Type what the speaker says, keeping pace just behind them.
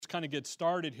kind of get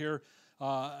started here.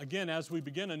 Again, as we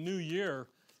begin a new year,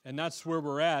 and that's where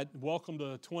we're at. Welcome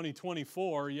to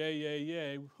 2024. Yay, yay,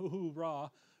 yay. Hoorah,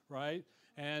 right?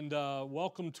 And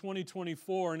welcome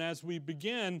 2024. And as we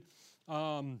begin,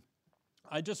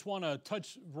 I just want to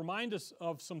remind us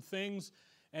of some things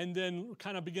and then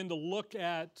kind of begin to look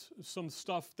at some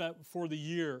stuff that for the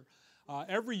year.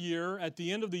 Every year, at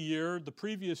the end of the year, the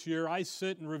previous year, I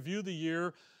sit and review the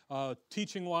year,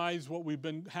 teaching-wise, what we've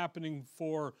been happening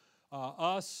for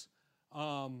us,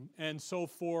 and so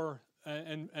forth,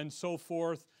 and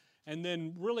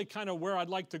then really kind of where I'd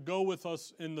like to go with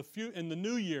us in the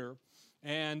new year.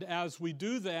 And as we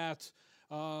do that,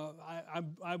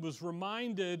 I was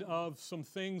reminded of some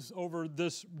things over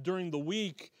this during the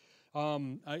week.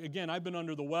 Again, I've been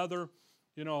under the weather,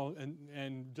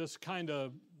 and just kind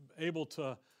of able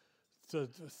to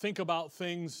think about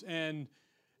things. And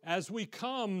as we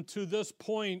come to this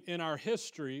point in our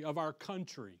history of our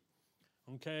country,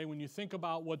 okay, when you think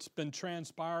about what's been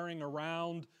transpiring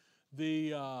around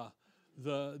the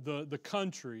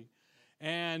country,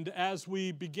 and as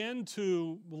we begin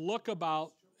to look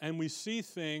about and we see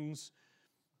things,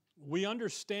 we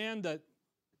understand that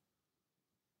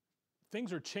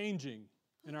things are changing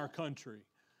in our country.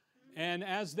 And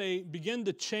as they begin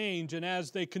to change, and as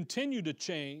they continue to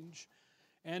change,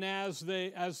 and as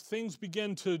things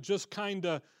begin to just kind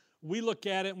of, we look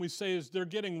at it and we say, they're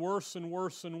getting worse and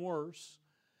worse and worse.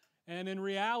 And in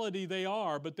reality, they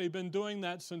are, but they've been doing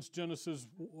that since Genesis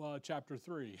chapter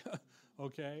 3,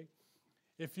 okay?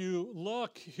 If you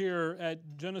look here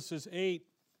at Genesis 8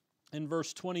 in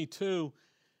verse 22,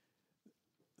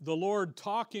 the Lord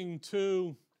talking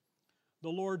to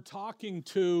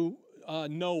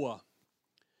Noah,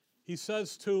 he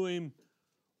says to him,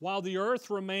 "While the earth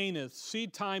remaineth,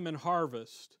 seed time and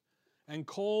harvest, and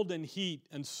cold and heat,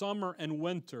 and summer and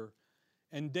winter,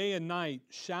 and day and night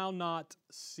shall not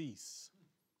cease."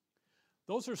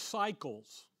 Those are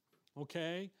cycles,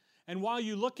 okay? And while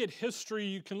you look at history,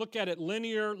 you can look at it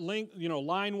linear,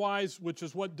 line-wise, which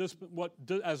is what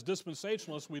as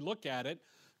dispensationalists we look at it,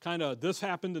 kind of this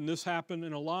happened and this happened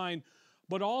in a line,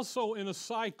 but also in a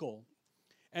cycle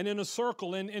and in a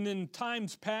circle. And in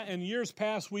times past and years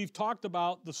past, we've talked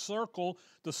about the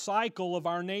cycle of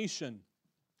our nation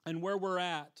and where we're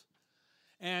at.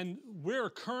 And we're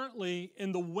currently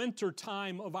in the winter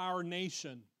time of our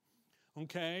nation,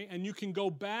 okay? And you can go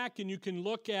back and you can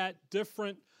look at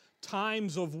different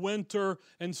times of winter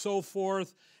and so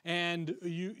forth, and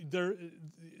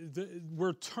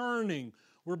we're turning.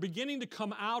 We're beginning to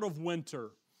come out of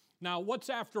winter. Now, what's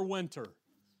after winter?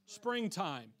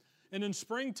 Springtime. And in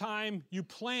springtime, you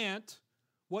plant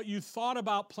what you thought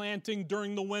about planting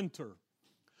during the winter.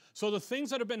 So the things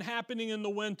that have been happening in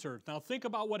the winter, now think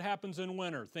about what happens in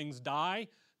winter. Things die,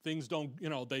 things don't,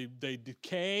 they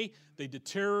decay, they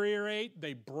deteriorate,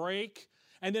 they break.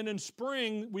 And then in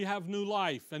spring, we have new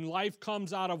life, and life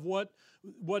comes out of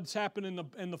what's happened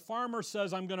and the farmer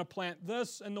says, I'm going to plant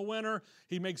this in the winter.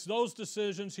 He makes those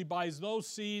decisions, he buys those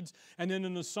seeds, and then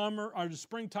in the summer or the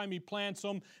springtime he plants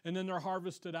them, and then they're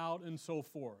harvested out and so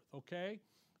forth, okay?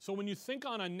 So when you think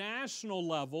on a national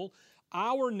level,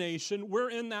 our nation,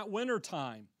 we're in that winter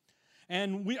time.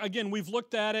 And we've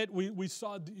looked at it. We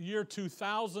saw the year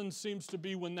 2000 seems to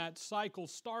be when that cycle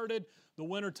started, the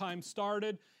winter time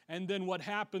started. And then what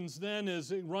happens then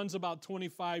is it runs about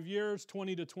 25 years,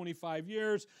 20 to 25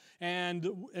 years. And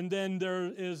then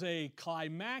there is a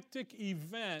climactic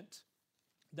event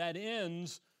that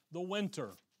ends the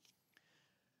winter.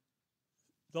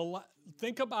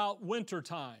 Think about winter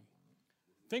time.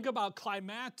 Think about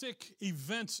climatic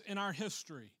events in our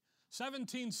history.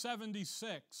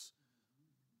 1776.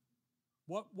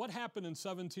 What happened in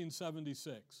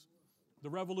 1776? The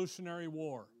Revolutionary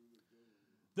War.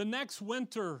 The next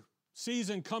winter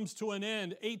season comes to an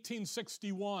end,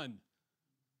 1861.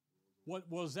 What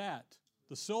was that?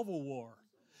 The Civil War.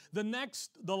 The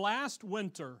last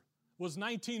winter was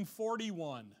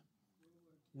 1941,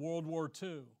 World War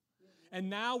II. And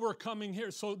now we're coming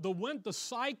here. So the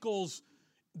cycles,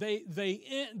 the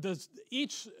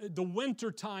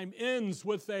winter time ends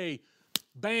with a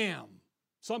bam,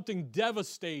 something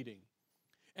devastating.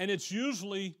 And it's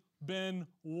usually been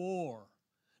war.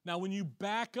 Now, when you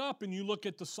back up and you look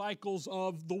at the cycles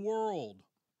of the world,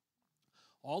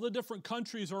 all the different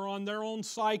countries are on their own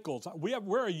cycles.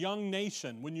 We're a young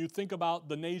nation when you think about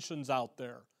the nations out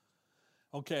there,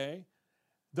 okay?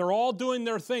 They're all doing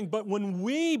their thing, but when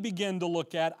we begin to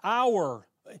look at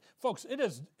folks, it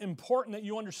is important that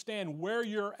you understand where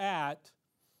you're at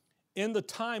in the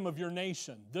time of your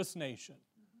nation, this nation.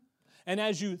 And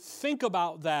as you think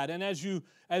about that, and as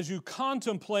you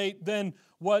contemplate then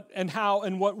what and how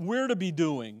and what we're to be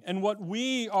doing and what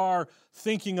we are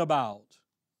thinking about,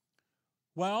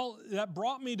 well, that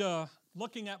brought me to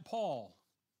looking at Paul.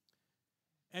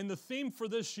 And the theme for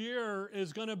this year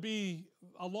is going to be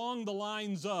along the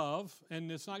lines of,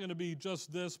 and it's not going to be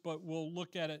just this, but we'll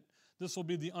look at it, this will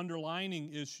be the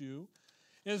underlining issue,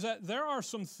 is that there are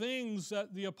some things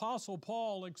that the Apostle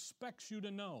Paul expects you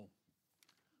to know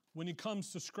when it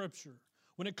comes to Scripture.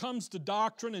 When it comes to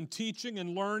doctrine and teaching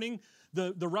and learning,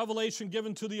 the revelation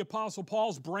given to the Apostle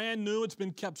Paul is brand new. It's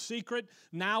been kept secret.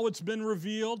 Now it's been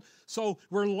revealed. So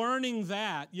we're learning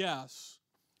that, yes.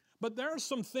 But there are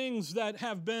some things that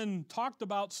have been talked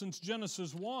about since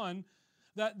Genesis 1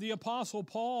 that the Apostle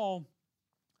Paul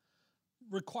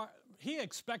he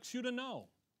expects you to know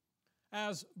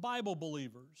as Bible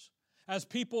believers, as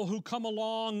people who come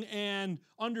along and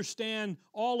understand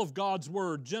all of God's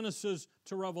Word, Genesis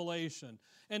to Revelation.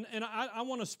 And I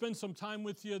want to spend some time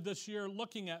with you this year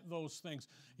looking at those things.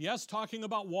 Yes, talking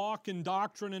about walk and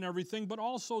doctrine and everything, but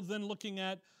also then looking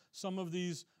at some of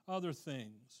these other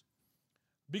things.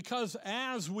 Because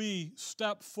as we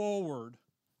step forward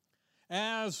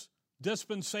as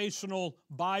dispensational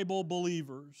Bible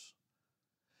believers,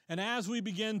 and as we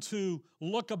begin to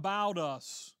look about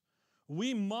us,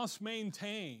 we must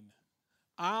maintain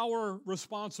our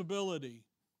responsibility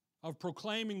of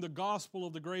proclaiming the gospel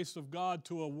of the grace of God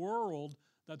to a world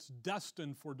that's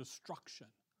destined for destruction.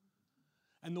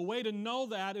 And the way to know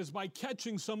that is by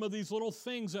catching some of these little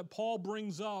things that Paul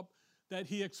brings up that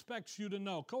he expects you to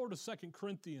know. Go over to 2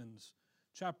 Corinthians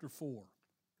chapter 4.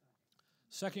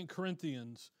 2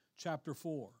 Corinthians chapter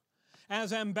 4.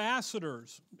 As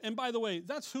ambassadors, and by the way,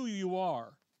 that's who you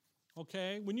are,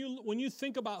 okay? When you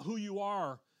think about who you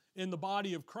are in the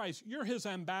body of Christ, you're His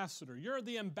ambassador. You're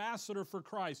the ambassador for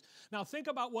Christ. Now think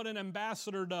about what an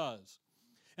ambassador does.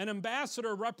 An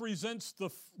ambassador represents the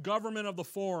government of the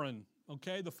foreign,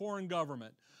 okay, the foreign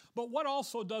government. But what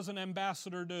also does an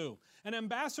ambassador do? An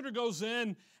ambassador goes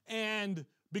in and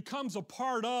becomes a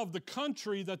part of the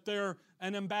country that they're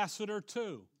an ambassador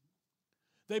to.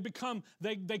 They come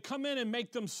in and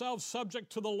make themselves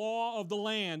subject to the law of the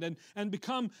land and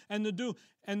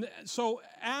so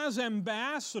as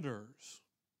ambassadors,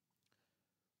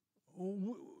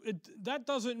 that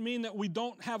doesn't mean that we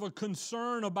don't have a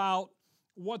concern about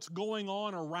what's going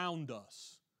on around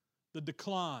us, the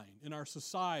decline in our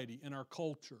society, in our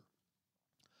culture.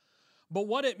 But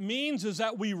what it means is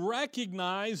that we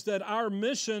recognize that our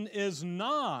mission is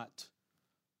not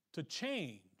to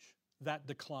change that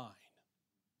decline.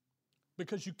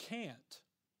 Because you can't.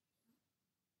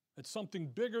 It's something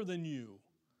bigger than you.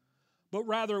 But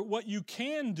rather, what you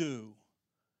can do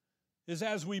is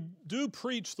as we do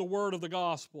preach the word of the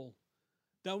gospel,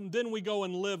 then we go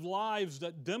and live lives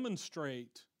that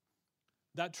demonstrate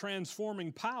that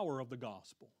transforming power of the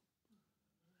gospel.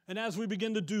 And as we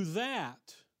begin to do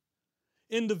that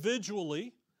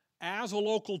individually, as a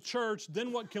local church,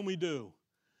 then what can we do?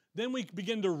 Then we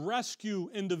begin to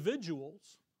rescue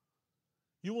individuals.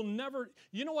 You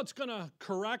know what's going to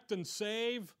correct and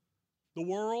save the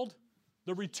world?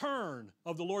 The return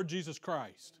of the Lord Jesus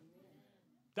Christ.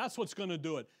 That's what's going to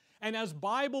do it. And as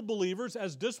Bible believers,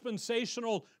 as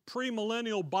dispensational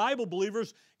premillennial Bible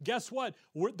believers, guess what?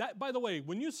 By the way,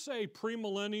 when you say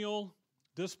premillennial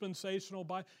dispensational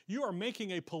Bible, you are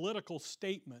making a political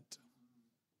statement.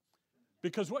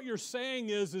 Because what you're saying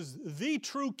is the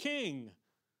true king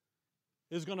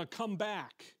is going to come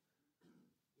back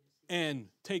and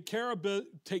take care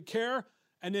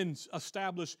and then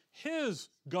establish His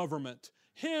government,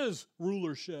 His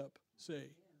rulership,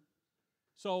 see.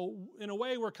 So in a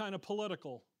way we're kind of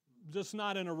political, just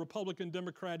not in a Republican,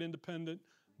 Democrat, Independent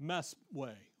mess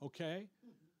way, okay?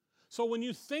 So when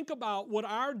you think about what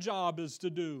our job is to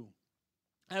do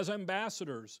as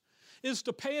ambassadors, is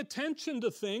to pay attention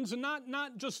to things and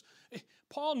not just,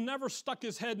 Paul never stuck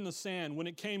his head in the sand when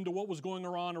it came to what was going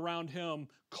on around him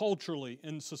culturally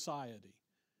in society.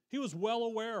 He was well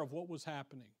aware of what was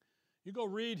happening. You go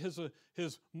read his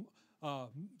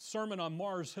sermon on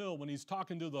Mars Hill when he's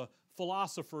talking to the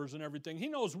philosophers and everything. He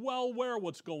knows well aware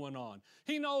what's going on.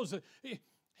 He knows that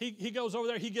he goes over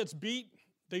there, he gets beat.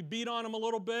 They beat on him a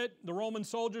little bit, the Roman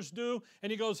soldiers do,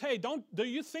 and he goes, hey, do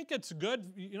you think it's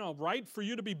good, right for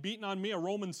you to be beating on me, a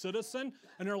Roman citizen?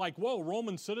 And they're like, whoa,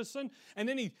 Roman citizen? And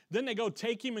then they go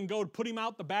take him and go put him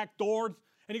out the back door,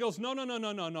 and he goes, no,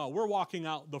 we're walking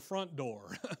out the front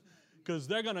door because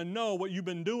they're going to know what you've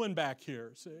been doing back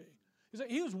here, see?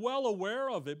 He was well aware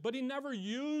of it, but he never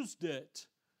used it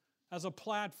as a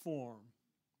platform.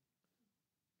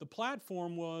 The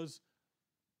platform was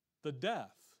the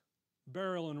death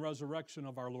burial, and resurrection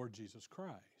of our Lord Jesus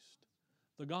Christ,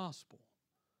 the gospel.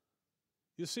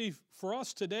 You see, for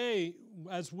us today,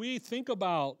 as we think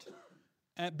about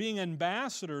being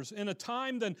ambassadors in a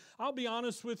time, then I'll be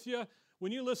honest with you,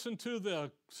 when you listen to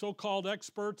the so-called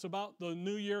experts about the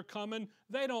new year coming,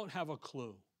 they don't have a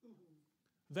clue.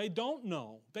 They don't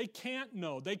know. They can't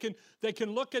know. They can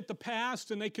look at the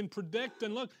past and they can predict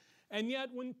and look. And yet,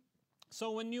 when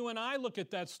you and I look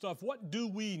at that stuff, what do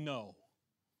we know?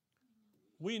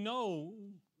 We know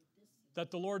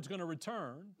that the Lord's going to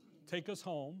return, take us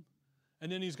home,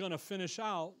 and then He's going to finish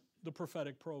out the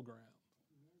prophetic program.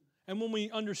 And when we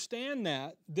understand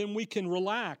that, then we can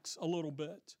relax a little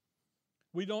bit.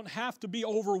 We don't have to be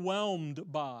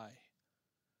overwhelmed by.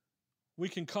 We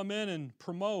can come in and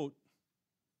promote,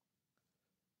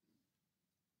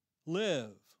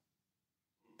 live,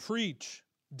 preach,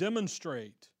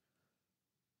 demonstrate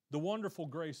the wonderful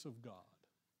grace of God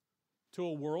to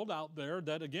a world out there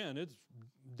that, again, it's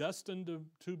destined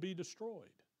to be destroyed.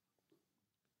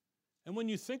 And when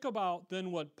you think about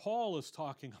then what Paul is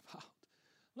talking about,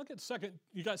 look at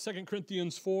you got 2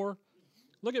 Corinthians 4?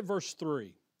 Look at verse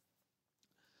 3.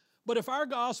 But if our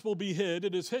gospel be hid,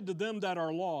 it is hid to them that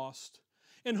are lost,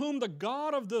 in whom the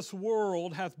God of this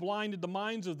world hath blinded the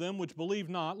minds of them which believe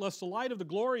not, lest the light of the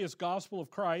glorious gospel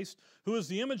of Christ, who is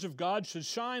the image of God, should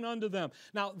shine unto them.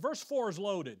 Now, verse 4 is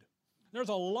loaded. There's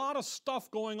a lot of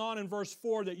stuff going on in verse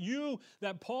 4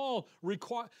 that Paul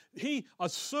he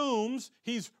assumes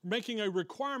he's making a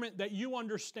requirement that you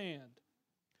understand.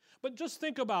 But just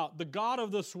think about the God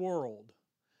of this world.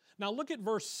 Now look at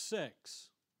verse 6.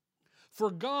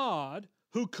 For God,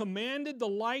 who commanded the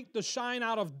light to shine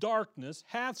out of darkness,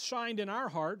 hath shined in our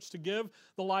hearts to give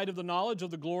the light of the knowledge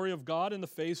of the glory of God in the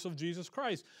face of Jesus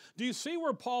Christ. Do you see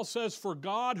where Paul says, for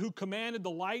God who commanded the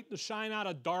light to shine out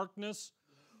of darkness?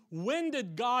 When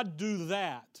did God do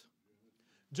that?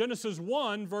 Genesis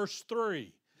 1, verse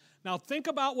 3. Now think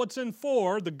about what's in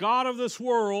 4, the God of this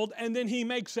world, and then he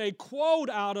makes a quote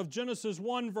out of Genesis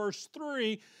 1, verse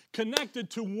 3,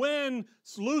 connected to when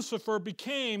Lucifer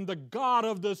became the God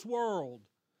of this world.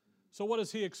 So what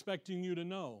is he expecting you to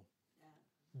know?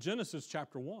 Genesis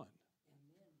chapter 1.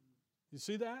 You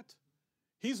see that?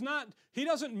 He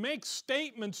doesn't make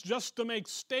statements just to make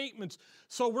statements.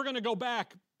 So we're going to go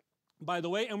back, by the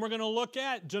way, and we're going to look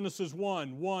at Genesis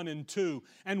 1 and 2,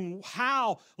 and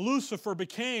how Lucifer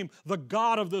became the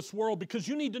God of this world, because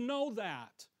you need to know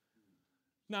that.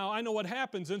 Now, I know what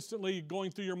happens instantly going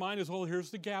through your mind is, well,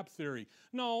 here's the gap theory.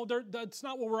 No, that's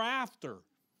not what we're after.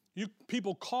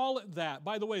 People call it that.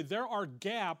 By the way, there are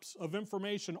gaps of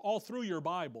information all through your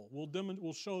Bible.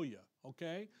 We'll show you,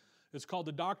 okay? It's called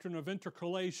the doctrine of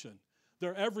intercalation.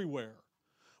 They're everywhere,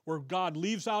 where God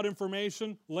leaves out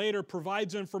information, later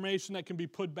provides information that can be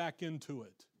put back into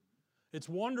it. It's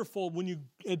wonderful when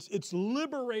it's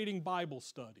liberating Bible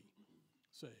study,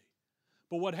 see.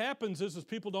 But what happens is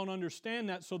people don't understand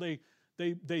that, so they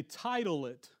title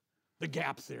it the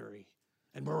gap theory.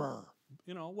 And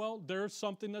well, there's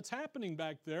something that's happening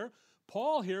back there.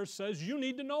 Paul here says you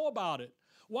need to know about it.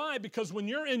 Why? Because when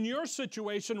you're in your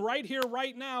situation right here,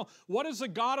 right now, what is the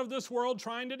God of this world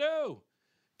trying to do?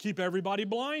 Keep everybody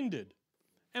blinded.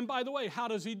 And by the way, how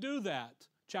does he do that?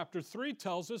 Chapter 3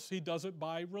 tells us he does it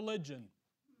by religion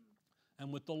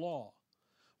and with the law.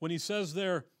 When he says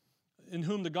there, in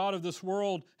whom the God of this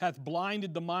world hath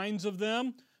blinded the minds of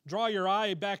them, draw your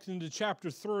eye back into chapter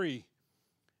 3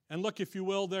 and look, if you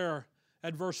will, there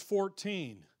at verse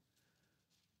 14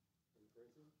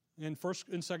 in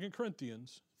 2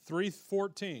 Corinthians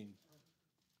 3:14.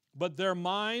 But their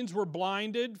minds were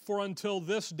blinded, for until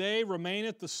this day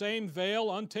remaineth the same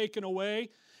veil untaken away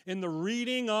in the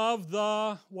reading of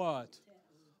the, what?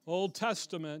 Old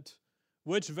Testament,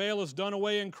 which veil is done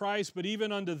away in Christ, but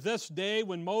even unto this day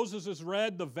when Moses is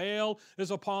read, the veil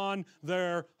is upon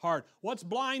their heart. What's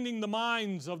blinding the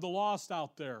minds of the lost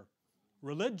out there?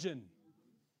 Religion.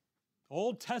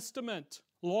 Old Testament,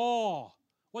 law.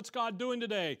 What's God doing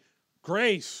today?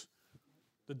 Grace.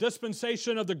 The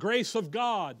dispensation of the grace of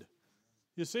God.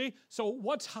 You see? So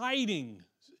what's hiding?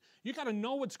 You got to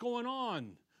know what's going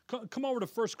on. Come over to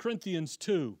 1 Corinthians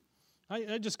 2.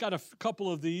 I just got a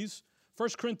couple of these. 1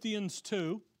 Corinthians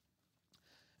 2.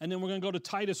 And then we're going to go to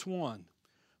Titus 1.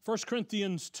 1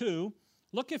 Corinthians 2.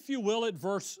 Look, if you will, at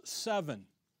verse 7.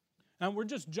 And we're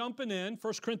just jumping in,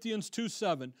 1 Corinthians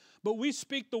 2:7. But we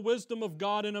speak the wisdom of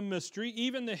God in a mystery,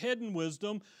 even the hidden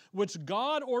wisdom, which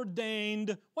God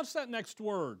ordained. What's that next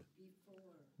word?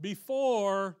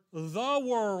 Before the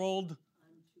world.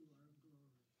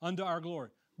 Unto our glory.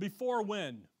 Before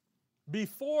when?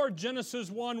 Before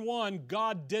Genesis 1:1,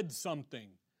 God did something.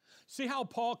 See how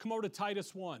Paul, come over to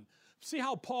Titus 1. see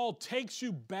how Paul takes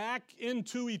you back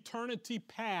into eternity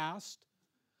past,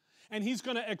 and he's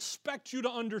going to expect you to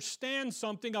understand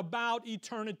something about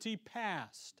eternity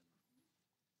past.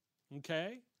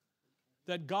 Okay?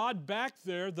 That God back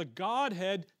there, the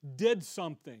Godhead, did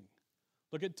something.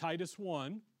 Look at Titus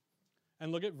 1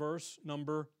 and look at verse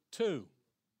number 2.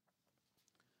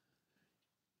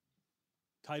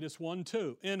 Titus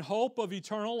 1:2. In hope of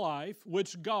eternal life,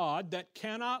 which God, that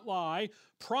cannot lie,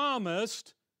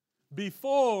 promised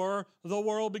before the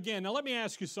world began. Now let me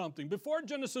ask you something. Before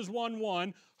Genesis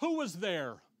 1:1, who was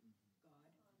there?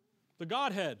 The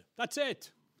Godhead. That's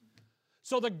it.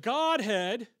 So the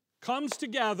Godhead comes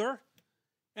together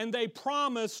and they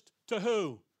promised to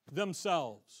who?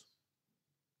 Themselves.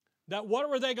 That what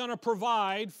were they going to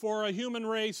provide for a human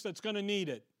race that's going to need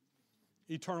it?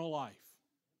 Eternal life.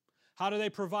 How do they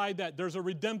provide that? There's a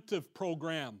redemptive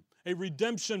program, a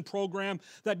redemption program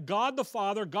that God the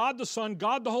Father, God the Son,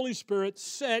 God the Holy Spirit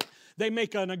set. They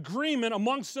make an agreement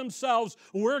amongst themselves.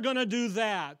 We're going to do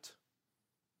that.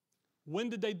 When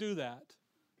did they do that?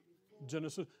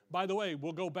 Genesis. By the way,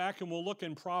 we'll go back and we'll look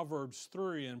in Proverbs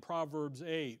 3 and Proverbs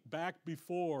 8, back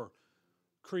before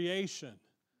creation,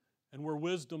 and where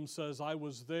wisdom says, I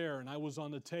was there and I was on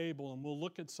the table, and we'll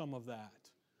look at some of that.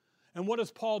 And what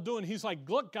is Paul doing? He's like,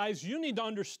 look, guys, you need to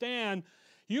understand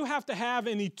you have to have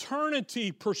an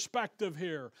eternity perspective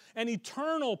here, an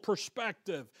eternal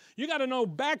perspective. You got to know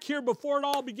back here before it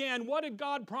all began, what did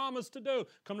God promise to do?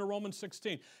 Come to Romans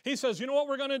 16. He says, you know what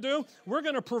we're going to do? We're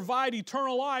going to provide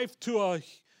eternal life to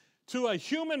a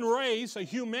human race, a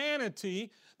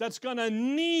humanity that's going to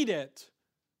need it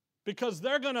because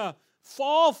they're going to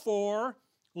fall for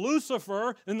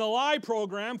Lucifer in the lie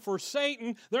program, for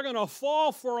Satan. They're going to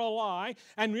fall for a lie,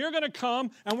 and you're going to come,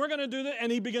 and we're going to do that.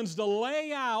 And he begins to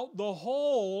lay out the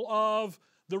whole of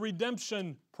the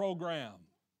redemption program.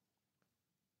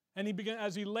 And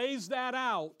as he lays that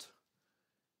out,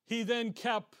 he then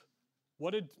kept,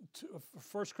 what did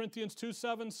 1 Corinthians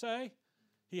 2:7 say?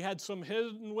 He had some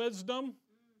hidden wisdom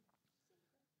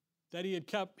that he had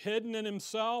kept hidden in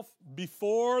himself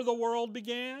before the world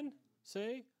began.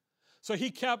 See? So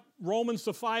he kept Romans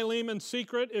to Philemon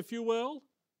secret, if you will.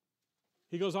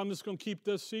 He goes, I'm just going to keep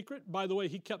this secret. By the way,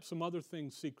 he kept some other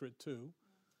things secret too.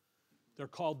 They're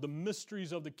called the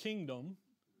mysteries of the kingdom.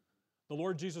 The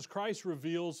Lord Jesus Christ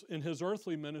reveals in his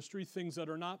earthly ministry things that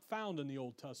are not found in the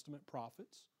Old Testament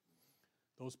prophets.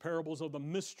 Those parables of the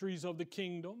mysteries of the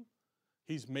kingdom,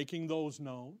 he's making those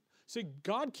known. See,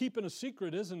 God keeping a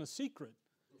secret isn't a secret.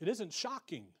 It isn't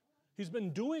shocking. He's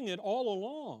been doing it all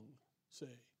along, see.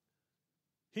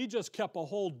 He just kept a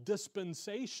whole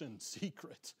dispensation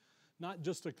secret, not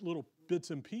just a little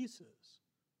bits and pieces.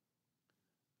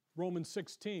 Romans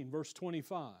 16, verse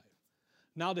 25.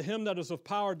 Now to him that is of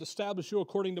power to establish you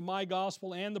according to my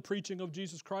gospel and the preaching of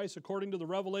Jesus Christ, according to the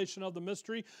revelation of the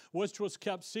mystery, which was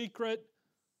kept secret.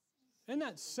 In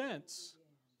that sense,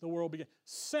 the world began.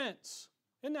 Sense.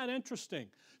 Isn't that interesting?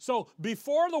 So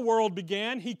before the world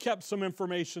began, he kept some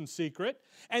information secret.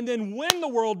 And then when the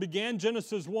world began,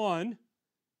 Genesis 1,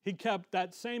 he kept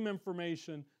that same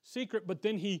information secret, but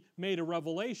then he made a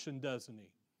revelation, doesn't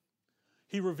he?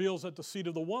 He reveals that the seed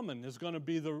of the woman is going to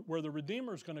be where the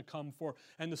Redeemer is going to come for.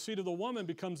 And the seed of the woman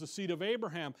becomes the seed of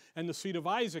Abraham and the seed of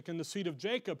Isaac and the seed of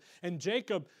Jacob. And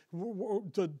Jacob,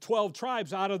 the 12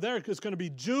 tribes, out of there is going to be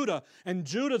Judah. And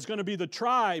Judah is going to be the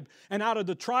tribe. And out of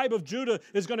the tribe of Judah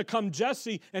is going to come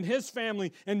Jesse and his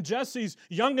family. And Jesse's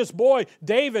youngest boy,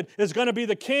 David, is going to be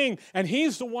the king. And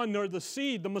he's the one, or the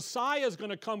seed, the Messiah is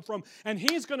going to come from. And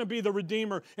he's going to be the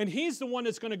Redeemer. And he's the one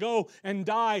that's going to go and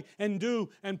die and do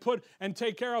and put and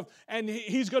take care of, and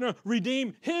he's going to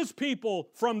redeem his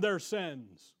people from their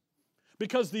sins.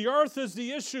 Because the earth is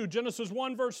the issue, Genesis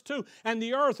 1 verse 2, and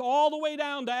the earth all the way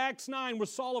down to Acts 9 with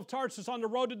Saul of Tarsus on the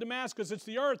road to Damascus. It's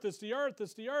the earth, it's the earth,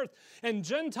 it's the earth. And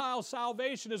Gentile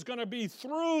salvation is going to be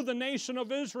through the nation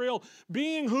of Israel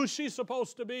being who she's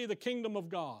supposed to be, the kingdom of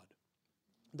God.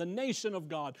 The nation of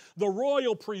God, the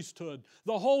royal priesthood,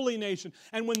 the holy nation.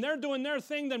 And when they're doing their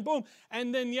thing, then boom.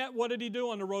 And then yet, what did he do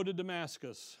on the road to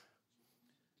Damascus?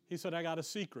 He said, I got a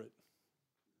secret,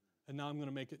 and now I'm going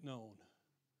to make it known.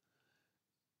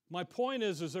 My point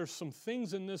is there's some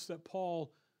things in this that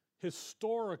Paul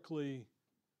historically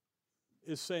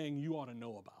is saying you ought to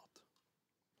know about.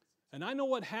 And I know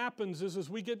what happens is as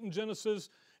we get in Genesis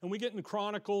and we get in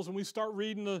Chronicles and we start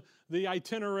reading the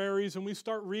itineraries and we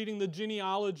start reading the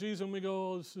genealogies and we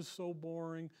go, oh, this is so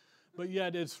boring. But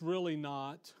yet it's really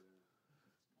not.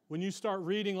 When you start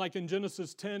reading like in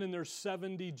Genesis 10 and there's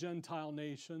 70 Gentile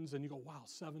nations and you go, wow,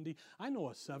 70? I know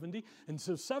a 70. And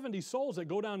so 70 souls that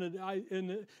go down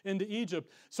into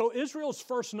Egypt. So Israel's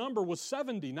first number was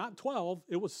 70, not 12.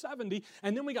 It was 70.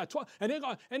 And then we got 12. And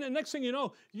the next thing you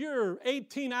know, you're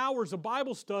 18 hours of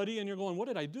Bible study and you're going, what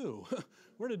did I do?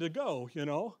 Where did it go, you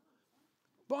know?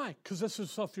 Why? Because this is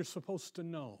stuff you're supposed to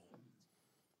know.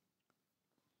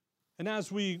 And as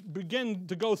we begin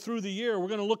to go through the year, we're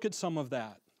going to look at some of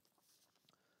that.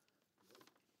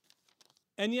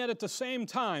 And yet at the same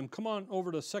time, come on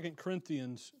over to 2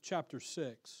 Corinthians chapter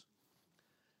 6.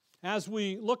 As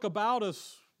we look about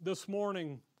us this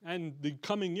morning and the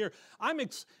coming year,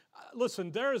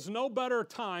 listen, there is no better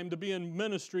time to be in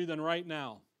ministry than right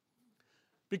now.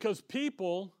 Because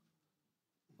people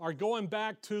are going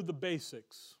back to the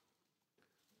basics.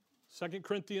 2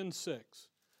 Corinthians 6.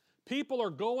 People are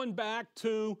going back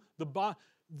to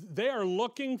they are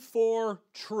looking for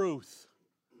truth.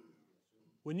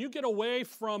 When you get away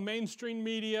from mainstream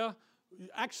media,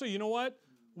 actually, you know what?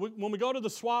 When we go to the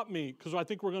swap meet, because I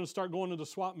think we're going to start going to the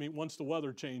swap meet once the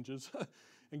weather changes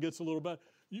and gets a little better,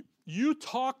 you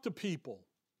talk to people.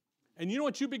 And you know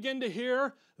what you begin to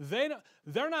hear? They're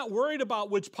not worried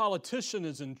about which politician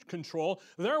is in control.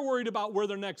 They're worried about where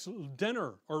their next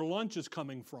dinner or lunch is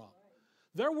coming from.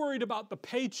 They're worried about the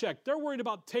paycheck. They're worried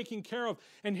about taking care of.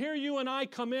 And here you and I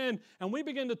come in and we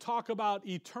begin to talk about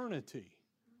eternity.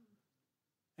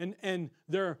 And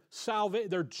their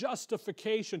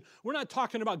justification. We're not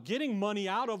talking about getting money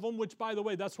out of them, which, by the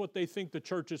way, that's what they think the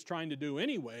church is trying to do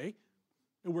anyway.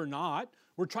 And we're not.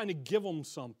 We're trying to give them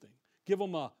something. Give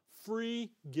them a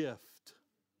free gift.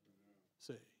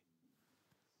 See?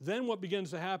 Then what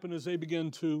begins to happen is they begin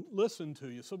to listen to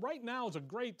you. So right now is a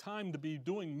great time to be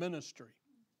doing ministry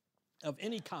of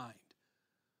any kind.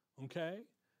 Okay?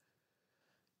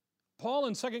 Paul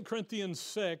in 2 Corinthians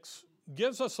 6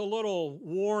 gives us a little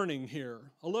warning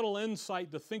here, a little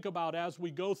insight to think about as we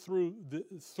go through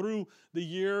the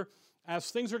year,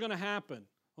 as things are going to happen,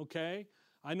 okay?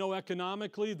 I know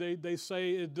economically they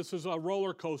say this is a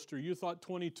roller coaster. You thought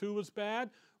 22 was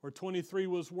bad or 23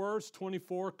 was worse,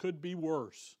 24 could be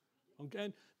worse,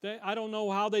 okay? I don't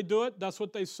know how they do it. That's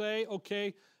what they say.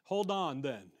 Okay, hold on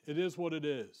then. It is what it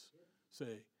is,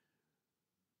 see.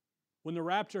 When the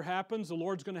rapture happens, the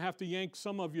Lord's going to have to yank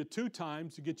some of you 2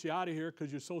 times to get you out of here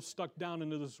because you're so stuck down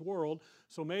into this world.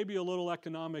 So maybe a little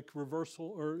economic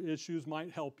reversal or issues might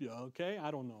help you, okay?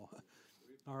 I don't know.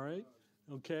 All right?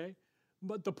 Okay?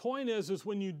 But the point is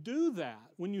when you do that,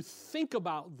 when you think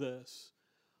about this,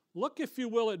 look, if you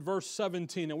will, at verse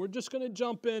 17. And we're just going to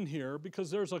jump in here because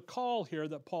there's a call here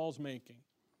that Paul's making.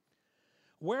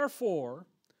 Wherefore,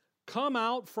 come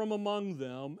out from among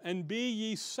them, and be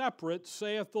ye separate,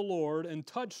 saith the Lord, and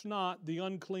touch not the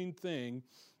unclean thing,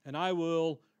 and I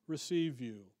will receive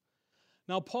you.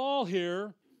 Now, Paul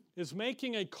here is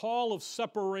making a call of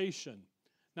separation.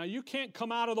 Now, you can't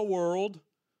come out of the world,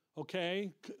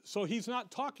 okay? So he's not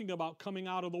talking about coming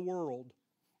out of the world.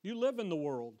 You live in the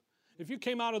world. If you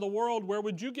came out of the world, where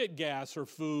would you get gas or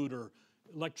food or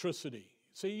electricity?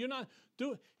 See,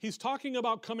 he's talking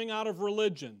about coming out of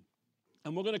religion.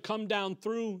 And we're going to come down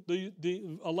through the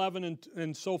 11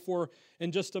 and so forth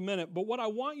in just a minute. But what I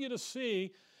want you to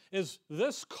see is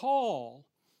this call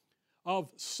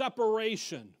of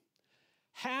separation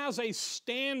has a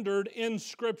standard in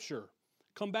Scripture.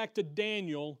 Come back to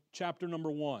Daniel chapter number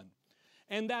 1.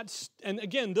 And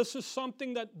again, this is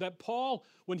something that Paul,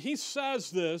 when he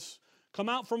says this, come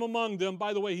out from among them,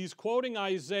 by the way, he's quoting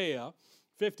Isaiah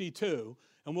 52,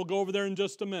 and we'll go over there in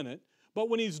just a minute. But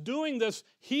when he's doing this,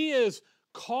 he is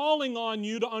calling on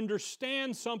you to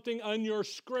understand something in your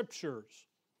Scriptures,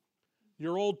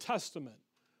 your Old Testament.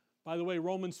 By the way,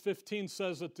 Romans 15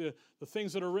 says that the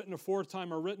things that are written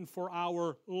aforetime are written for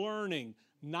our learning,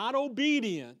 not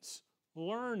obedience,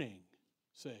 learning,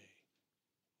 see.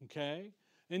 Okay?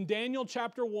 In Daniel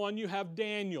chapter 1, you have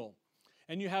Daniel,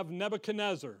 and you have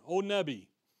Nebuchadnezzar, Nebi.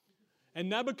 And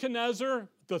Nebuchadnezzar,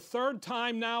 the 3rd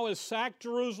time now, has sacked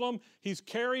Jerusalem. He's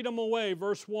carried them away.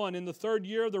 Verse 1, in the 3rd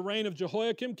year of the reign of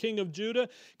Jehoiakim, king of Judah,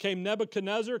 came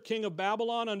Nebuchadnezzar, king of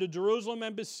Babylon, unto Jerusalem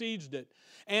and besieged it.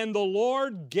 And the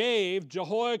Lord gave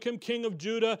Jehoiakim, king of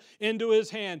Judah, into his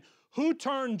hand. Who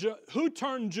turned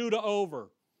Judah over?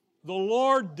 The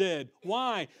Lord did.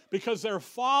 Why? Because they're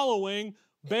following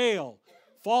Baal.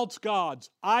 False gods,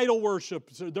 idol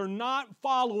worship. They're not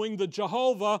following the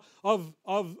Jehovah of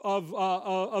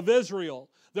Israel.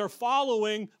 They're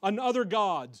following other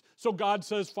gods. So God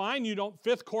says, fine, you don't,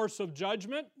 5th course of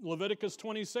judgment, Leviticus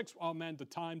 26. Oh man, the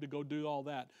time to go do all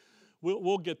that.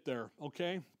 We'll get there,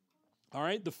 okay? All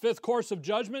right, the fifth course of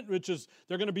judgment, which is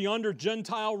they're going to be under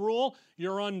Gentile rule,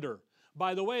 you're under.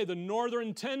 By the way, the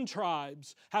northern 10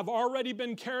 tribes have already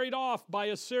been carried off by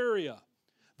Assyria.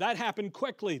 That happened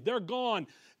quickly. They're gone.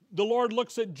 The Lord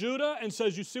looks at Judah and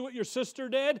says, you see what your sister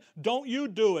did? Don't you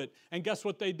do it. And guess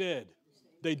what they did?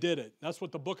 They did it. That's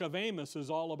what the book of Amos is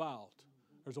all about.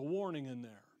 There's a warning in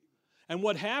there. And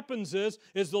what happens is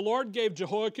the Lord gave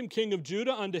Jehoiakim, king of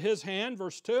Judah, unto his hand,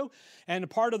 verse 2, and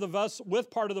part of the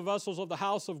vessels of the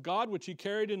house of God, which he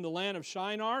carried in the land of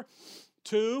Shinar,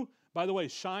 to, by the way,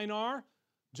 Shinar,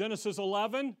 Genesis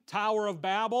 11, Tower of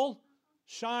Babel,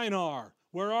 Shinar.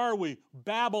 Where are we?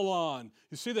 Babylon.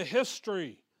 You see the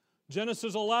history.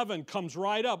 Genesis 11 comes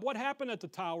right up. What happened at the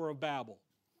Tower of Babel?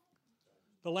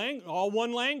 All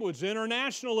one language,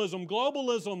 internationalism,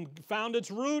 globalism found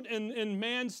its root in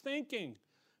man's thinking.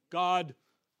 God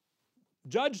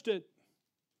judged it,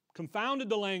 confounded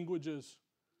the languages,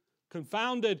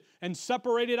 confounded and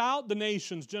separated out the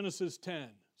nations, Genesis 10.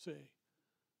 See.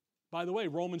 By the way,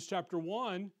 Romans chapter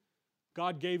 1,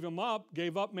 God gave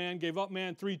up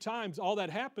man 3 times. All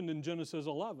that happened in Genesis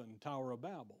 11, Tower of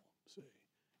Babel. See.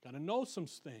 Got to know some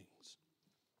things.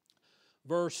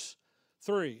 Verse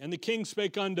 3, and the king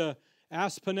spake unto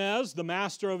Aspenaz, the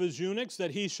master of his eunuchs, that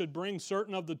he should bring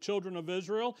certain of the children of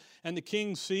Israel, and the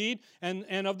king's seed, and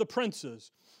of the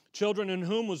princes, children in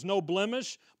whom was no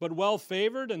blemish, but well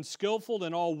favored and skillful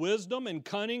in all wisdom and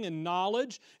cunning and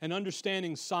knowledge and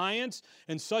understanding science,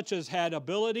 and such as had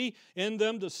ability in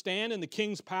them to stand in the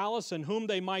king's palace, and whom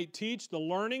they might teach the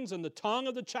learnings and the tongue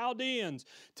of the Chaldeans.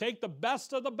 Take the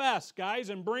best of the best, guys,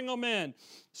 and bring them in.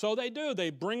 So they do. They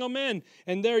bring them in.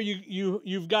 And there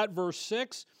you've got verse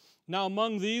 6. Now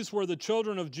among these were the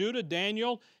children of Judah,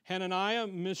 Daniel, Hananiah,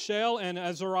 Mishael, and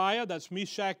Azariah. That's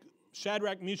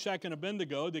Shadrach, Meshach, and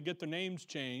Abednego. They get their names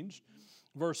changed.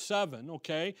 Verse 7,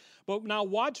 okay? But now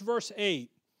watch verse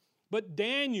 8. But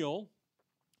Daniel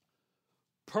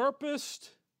purposed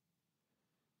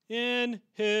in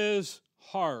his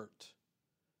heart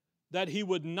that he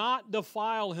would not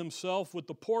defile himself with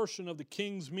the portion of the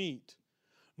king's meat,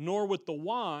 nor with the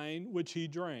wine which he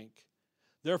drank.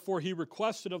 Therefore he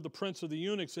requested of the prince of the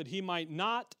eunuchs that he might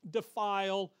not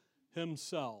defile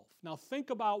himself. Now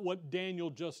think about what Daniel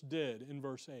just did in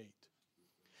verse 8.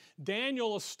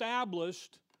 Daniel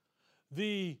established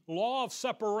the law of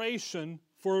separation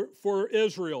for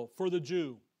Israel, for the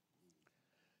Jew.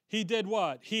 He did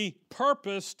what? He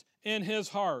purposed in his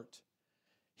heart.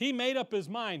 He made up his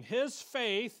mind. His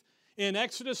faith in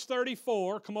Exodus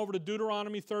 34, come over to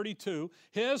Deuteronomy 32,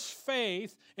 his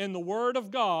faith in the Word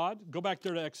of God, go back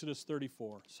there to Exodus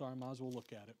 34. Sorry, might as well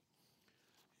look at it.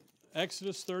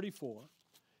 Exodus 34.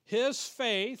 His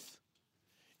faith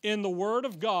in the Word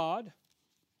of God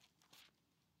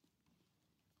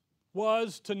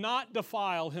was to not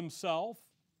defile himself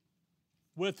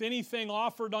with anything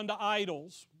offered unto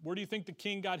idols. Where do you think the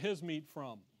king got his meat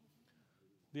from?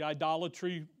 The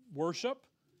idolatry worship.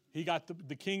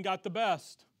 The king got the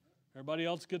best. Everybody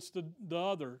else gets the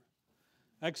other.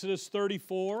 Exodus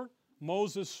 34,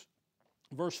 Moses,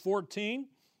 verse 14.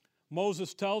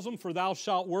 Moses tells him, for thou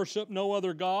shalt worship no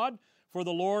other God, for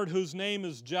the Lord whose name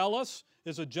is jealous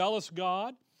is a jealous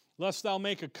God, lest thou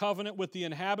make a covenant with the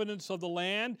inhabitants of the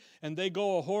land, and they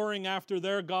go a-whoring after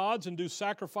their gods, and do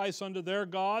sacrifice unto their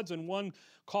gods, and one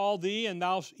call thee, and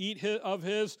thou eat of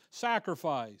his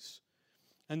sacrifice.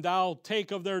 And thou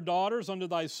take of their daughters unto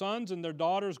thy sons, and their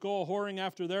daughters go a-whoring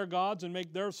after their gods, and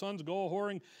make their sons go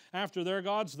a-whoring after their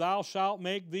gods. Thou shalt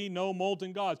make thee no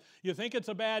molten gods. You think it's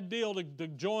a bad deal to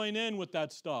join in with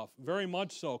that stuff? Very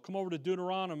much so. Come over to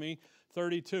Deuteronomy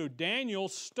 32. Daniel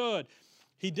stood.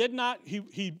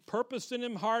 He purposed in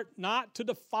his heart not to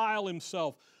defile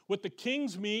himself with the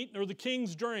king's meat or the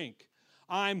king's drink.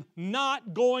 I'm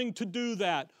not going to do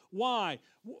that. Why?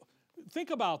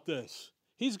 Think about this.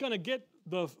 He's going to get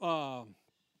the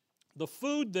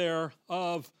food there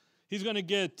of, he's going to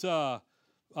get,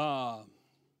 whoa,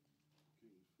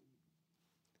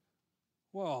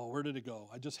 where did it go?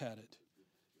 I just had it.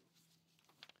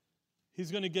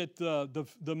 He's going to get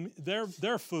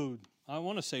their food. I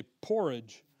want to say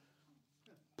porridge,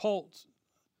 pulse.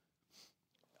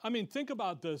 I mean, think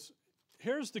about this.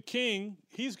 Here's the king.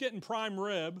 He's getting prime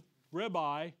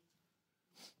ribeye.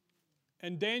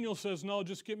 And Daniel says, no,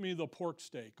 just get me the pork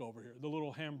steak over here, the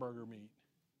little hamburger meat.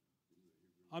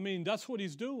 I mean, that's what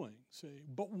he's doing, see.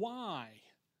 But why?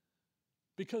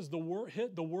 Because the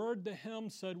word to him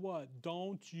said what?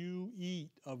 Don't you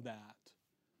eat of that.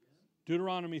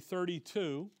 Deuteronomy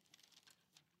 32.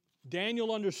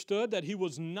 Daniel understood that he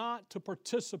was not to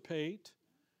participate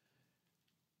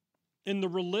in the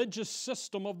religious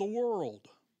system of the world.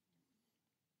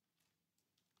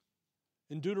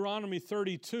 In Deuteronomy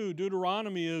 32,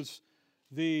 Deuteronomy is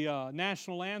the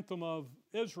national anthem of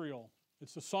Israel.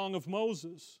 It's the Song of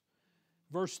Moses.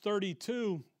 Verse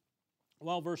 31,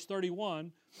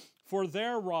 for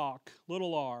their rock,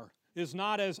 little r, is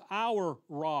not as our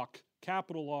rock,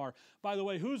 capital R. By the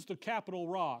way, who's the capital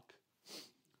rock?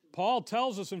 Paul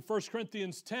tells us in 1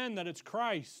 Corinthians 10 that it's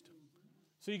Christ.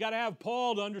 So you got to have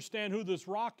Paul to understand who this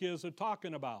rock is they're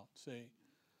talking about, see.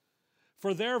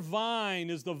 For their vine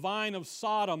is the vine of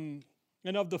Sodom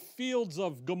and of the fields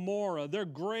of Gomorrah. Their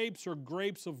grapes are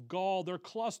grapes of gall. Their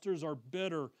clusters are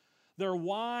bitter. Their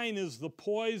wine is the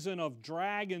poison of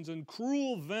dragons and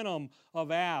cruel venom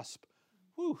of asp.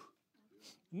 Whew.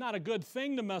 Not a good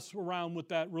thing to mess around with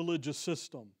that religious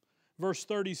system. Verse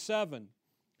 37,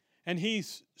 and he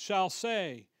shall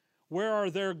say, where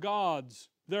are their gods,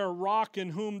 their rock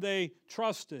in whom they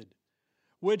trusted,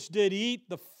 which did eat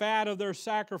the fat of their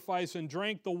sacrifice and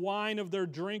drank the wine of their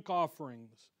drink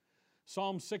offerings?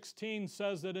 Psalm 16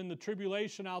 says that in the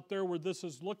tribulation out there where this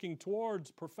is looking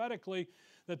towards prophetically,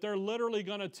 that they're literally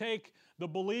going to take the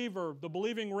believer, the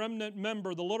believing remnant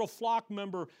member, the little flock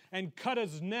member, and cut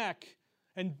his neck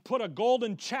and put a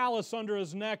golden chalice under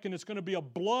his neck, and it's going to be a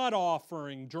blood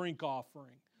offering, drink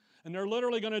offering. And they're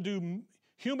literally going to do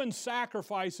human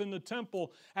sacrifice in the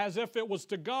temple as if it was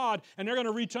to God, and they're going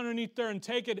to reach underneath there and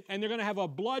take it, and they're going to have a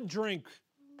blood drink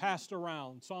passed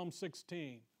around, Psalm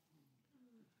 16.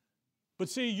 But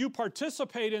see, you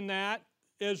participate in that,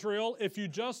 Israel, if you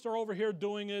just are over here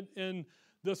doing it in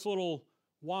this little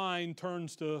wine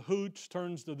turns to hooch,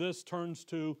 turns to this, turns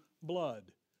to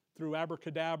blood. Through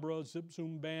abracadabra, zip,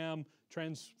 zoom, bam,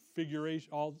 transfiguration,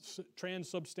 all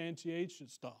transubstantiation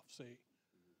stuff, see.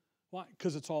 Why?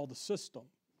 Because it's all the system.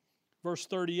 Verse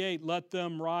 38, let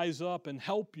them rise up and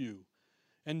help you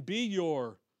and be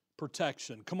your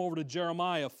protection. Come over to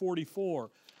Jeremiah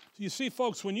 44. You see,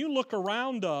 folks, when you look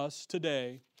around us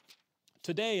today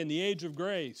in the age of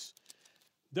grace,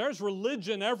 there's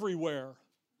religion everywhere.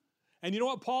 And you know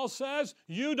what Paul says?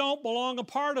 You don't belong a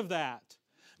part of that.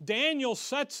 Daniel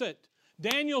sets it.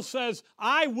 Daniel says,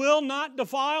 I will not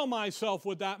defile myself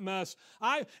with that mess.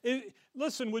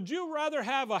 Listen, would you rather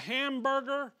have a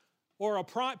hamburger or a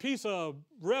piece of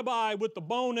ribeye with the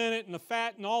bone in it and the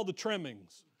fat and all the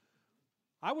trimmings?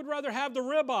 I would rather have the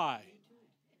ribeye,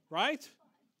 right?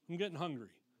 I'm getting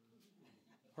hungry.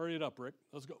 Hurry it up, Rick.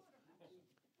 Let's go.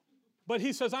 But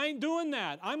he says, I ain't doing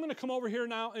that. I'm going to come over here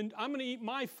now and I'm going to eat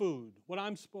my food,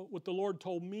 what the Lord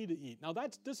told me to eat. Now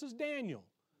this is Daniel.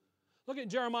 Look at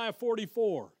Jeremiah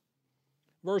 44,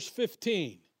 verse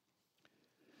 15.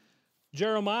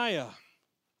 Jeremiah,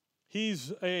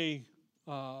 he's in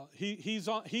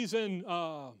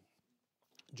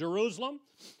Jerusalem,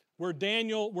 where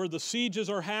the sieges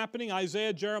are happening.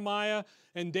 Isaiah, Jeremiah,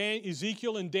 and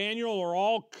Ezekiel and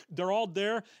Daniel they're all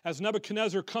there as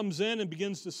Nebuchadnezzar comes in and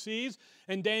begins to seize.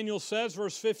 And Daniel says,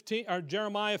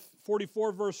 Jeremiah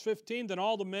 44, verse 15, then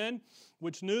all the men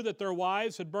which knew that their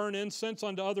wives had burned incense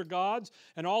unto other gods,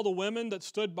 and all the women that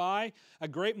stood by, a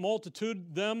great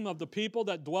multitude them of the people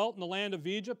that dwelt in the land of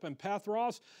Egypt and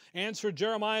Pathros, answered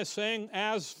Jeremiah, saying,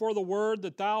 as for the word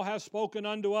that thou hast spoken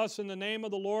unto us in the name of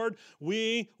the Lord,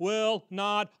 we will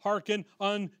not hearken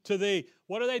unto thee.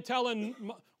 What are they telling?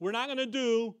 We're not going to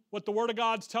do what the Word of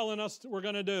God's telling us that we're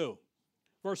going to do.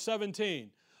 Verse 17,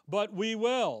 but we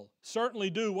will certainly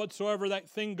do whatsoever that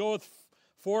thing goeth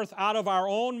forth out of our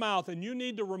own mouth. And you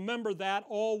need to remember that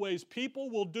always.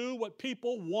 People will do what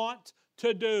people want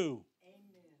to do.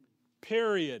 Amen.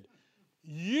 Period.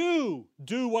 You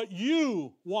do what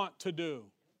you want to do.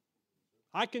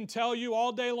 I can tell you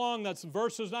all day long that's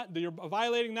verses, you're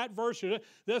violating that verse, you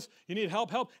need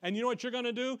help. And you know what you're going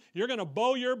to do? You're going to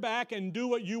bow your back and do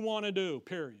what you want to do,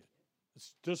 period.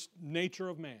 It's just nature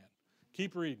of man.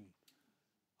 Keep reading.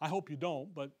 I hope you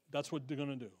don't, but that's what they're going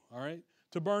to do, all right?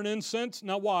 To burn incense,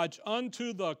 now watch,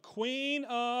 unto the Queen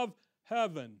of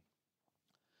Heaven.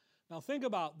 Now think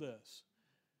about this.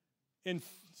 In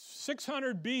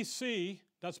 600 BC,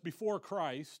 that's before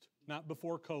Christ, not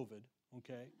before COVID,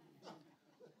 okay?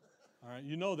 All right,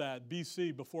 you know that,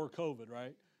 BC, before COVID,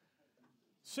 right?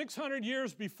 600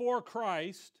 years before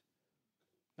Christ,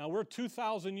 now we're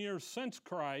 2,000 years since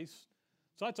Christ,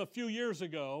 so that's a few years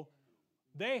ago.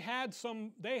 They had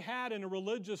in a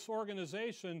religious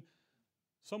organization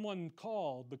someone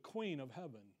called the Queen of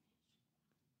Heaven.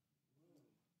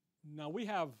 Now we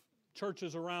have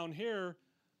churches around here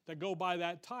that go by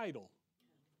that title,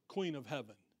 Queen of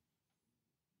Heaven.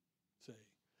 See,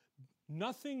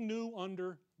 nothing new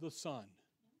under the sun.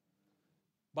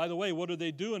 By the way, what do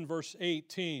they do in verse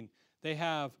 18?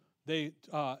 But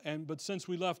since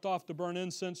we left off to burn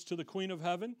incense to the Queen of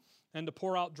Heaven, and to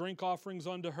pour out drink offerings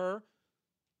unto her.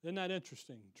 Isn't that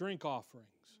interesting? Drink offerings.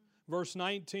 Verse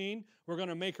 19, we're going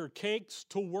to make her cakes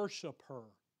to worship her.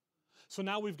 So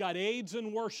now we've got aids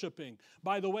in worshiping.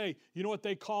 By the way, you know what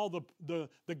they call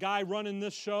the guy running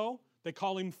this show? They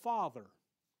call him Father.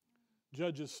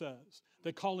 Judges says.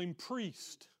 They call him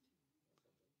priest.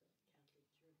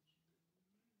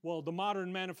 Well, the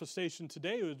modern manifestation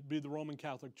today would be the Roman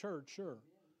Catholic Church, sure.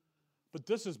 But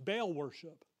this is Baal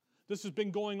worship. This has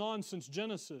been going on since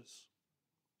Genesis.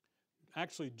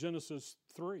 Actually, Genesis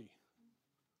 3.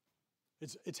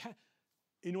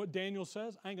 You know what Daniel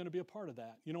says? I ain't going to be a part of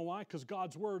that. You know why? Because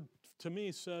God's word to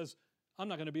me says, I'm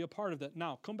not going to be a part of that.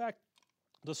 Now, come back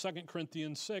to 2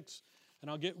 Corinthians 6, and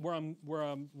I'll get why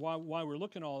we're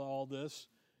looking at all this.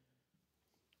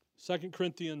 2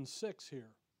 Corinthians 6 here.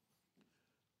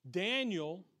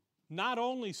 Daniel not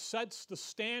only sets the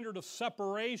standard of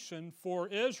separation for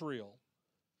Israel,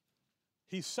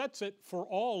 he sets it for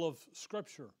all of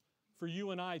Scripture, for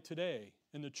you and I today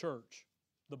in the church,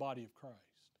 the body of Christ.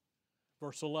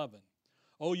 Verse 11,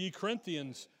 O ye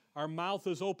Corinthians, our mouth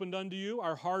is opened unto you,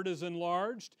 our heart is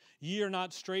enlarged. Ye are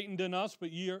not straitened in us,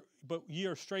 but ye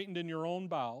are straitened in your own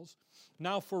bowels.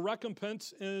 Now for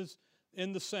recompense is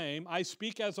in the same. I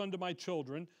speak as unto my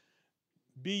children,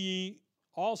 be ye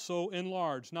also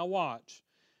enlarged. Now watch.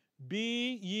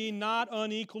 Be ye not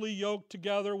unequally yoked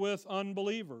together with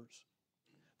unbelievers.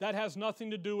 That has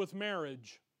nothing to do with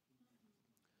marriage.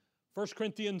 1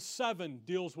 Corinthians 7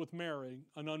 deals with marrying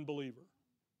an unbeliever.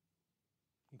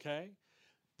 Okay?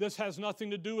 This has nothing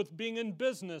to do with being in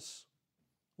business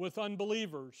with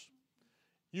unbelievers.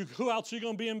 Who else are you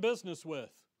going to be in business with?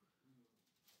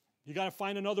 You got to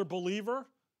find another believer?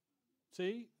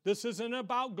 See? This isn't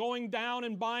about going down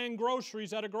and buying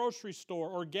groceries at a grocery store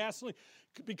or gasoline,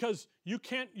 because you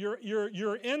can't,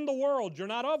 you're in the world. You're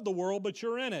not of the world, but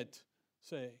you're in it.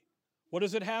 Say, what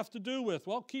does it have to do with?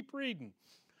 Well, keep reading.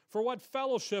 For what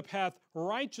fellowship hath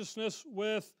righteousness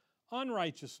with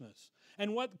unrighteousness?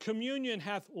 And what communion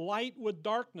hath light with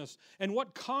darkness? And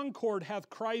what concord hath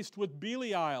Christ with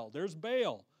Belial? There's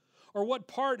Baal. Or what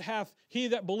part hath he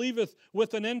that believeth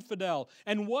with an infidel?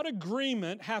 And what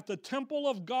agreement hath the temple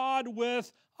of God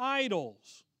with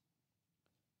idols?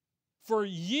 For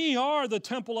ye are the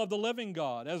temple of the living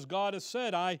God. As God has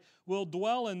said, I will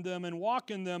dwell in them and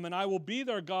walk in them, and I will be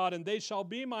their God, and they shall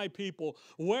be my people.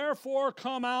 Wherefore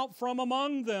come out from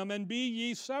among them, and be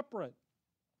ye separate,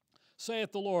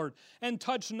 saith the Lord, and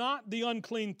touch not the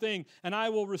unclean thing, and I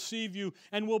will receive you,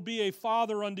 and will be a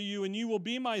father unto you, and you will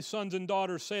be my sons and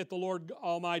daughters, saith the Lord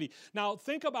Almighty. Now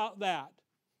think about that.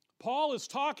 Paul is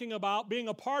talking about being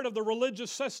a part of the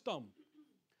religious system.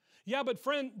 Yeah, but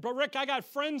Rick, I got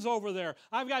friends over there.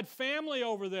 I've got family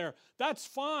over there. That's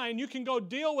fine. You can go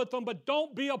deal with them, but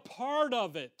don't be a part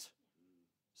of it.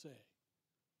 See,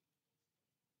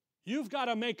 you've got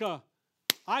to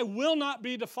I will not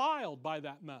be defiled by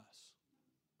that mess.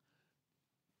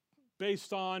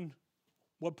 Based on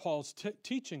what Paul's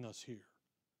teaching us here.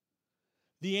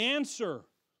 The answer,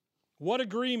 what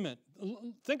agreement?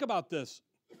 Think about this.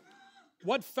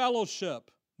 What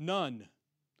fellowship? None.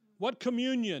 What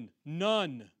communion?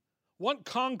 None. What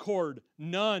concord?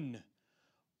 None.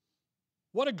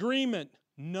 What agreement?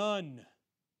 None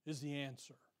is the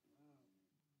answer.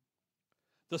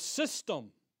 The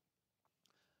system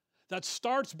that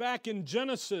starts back in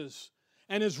Genesis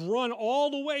and is run all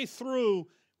the way through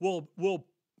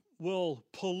will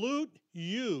pollute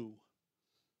you.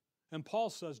 And Paul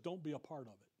says, don't be a part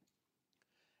of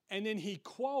it. And then he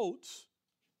quotes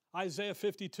Isaiah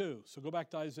 52. So go back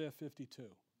to Isaiah 52.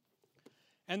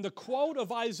 And the quote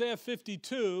of Isaiah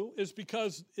 52 is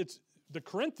because it's the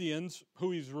Corinthians,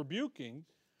 who he's rebuking,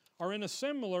 are in a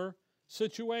similar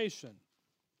situation.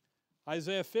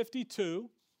 Isaiah 52.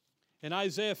 In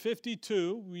Isaiah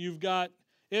 52, you've got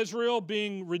Israel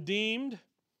being redeemed.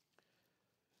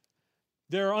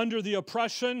 They're under the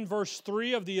oppression, verse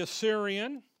 3, of the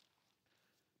Assyrian.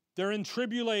 They're in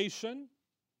tribulation.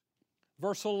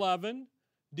 Verse 11,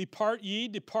 depart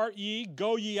ye,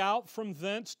 go ye out from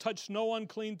thence, touch no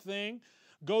unclean thing.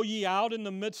 Go ye out in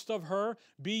the midst of her,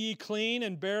 be ye clean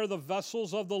and bear the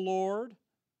vessels of the Lord.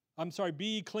 Be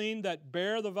ye clean that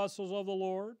bear the vessels of the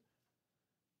Lord.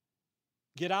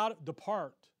 Get out,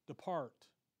 depart.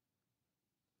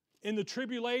 In the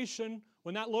tribulation,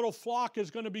 when that little flock is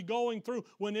going to be going through,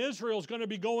 when Israel's going to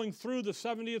be going through the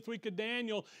 70th week of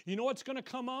Daniel, you know what's going to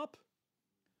come up?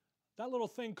 That little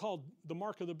thing called the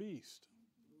mark of the beast.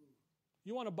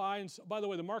 You want to buy, and by the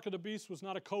way, the mark of the beast was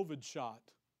not a COVID shot.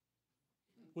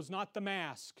 Was not the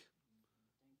mask.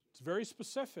 It's very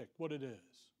specific what it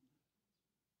is.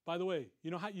 By the way,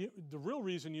 you know the real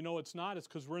reason you know it's not is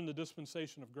because we're in the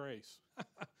dispensation of grace.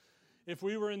 If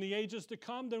we were in the ages to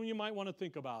come, then you might want to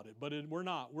think about it. But we're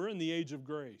not. We're in the age of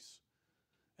grace.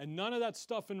 And none of that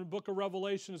stuff in the book of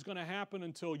Revelation is going to happen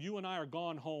until you and I are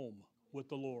gone home with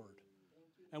the Lord.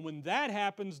 And when that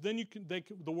happens, then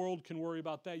the world can worry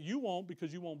about that. You won't,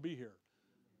 because you won't be here.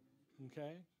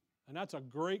 Okay? And that's a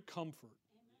great comfort.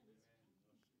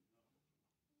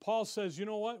 Paul says, you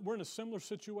know what? We're in a similar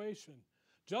situation.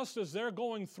 Just as they're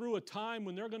going through a time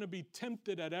when they're going to be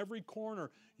tempted at every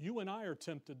corner, you and I are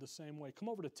tempted the same way. Come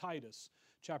over to Titus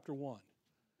chapter 1.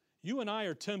 You and I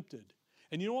are tempted.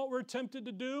 And you know what we're tempted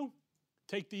to do?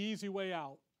 Take the easy way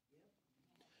out.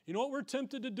 You know what we're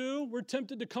tempted to do? We're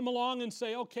tempted to come along and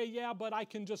say, okay, yeah, but I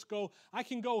can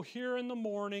go here in the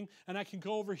morning, and I can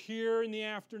go over here in the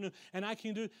afternoon, and I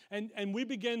can do, and we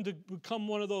begin to become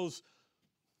one of those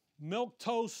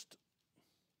milquetoast,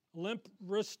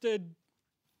 limp-wristed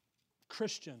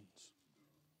Christians.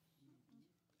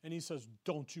 And he says,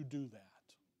 don't you do that.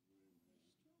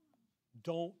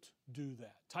 Don't do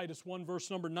that. Titus 1 verse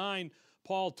number 9,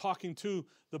 Paul talking to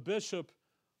the bishop,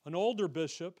 an older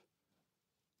bishop,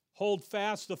 hold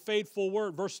fast the faithful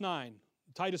word. Verse 9,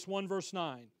 Titus 1 verse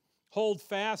 9. Hold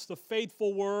fast the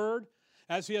faithful word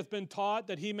as he hath been taught,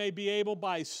 that he may be able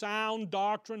by sound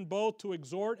doctrine both to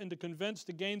exhort and to convince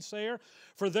the gainsayer.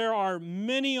 For there are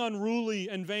many unruly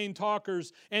and vain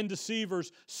talkers and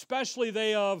deceivers, especially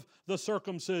they of the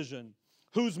circumcision,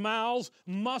 whose mouths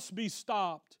must be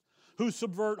stopped, who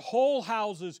subvert whole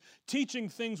houses, teaching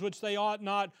things which they ought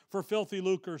not for filthy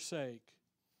lucre's sake.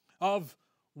 Of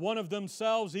one of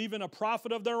themselves, even a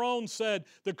prophet of their own, said,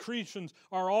 the Cretans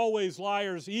are always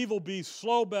liars, evil beasts,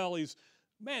 slow bellies.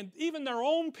 Man, even their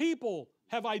own people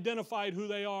have identified who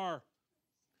they are.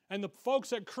 And the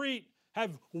folks at Crete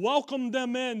have welcomed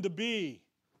them in to be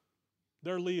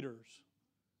their leaders.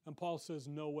 And Paul says,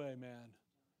 no way, man.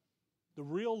 The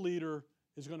real leader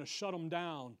is going to shut them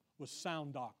down with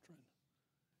sound doctrine.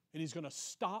 And he's going to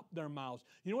stop their mouths.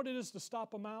 You know what it is to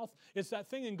stop a mouth? It's that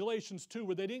thing in Galatians 2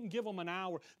 where they didn't give them an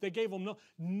hour. They gave them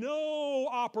no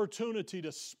opportunity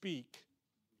to speak.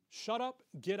 Shut up,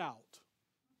 get out.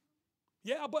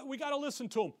 Yeah, but we got to listen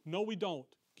to them. No, we don't.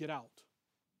 Get out.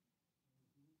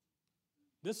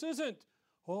 This isn't,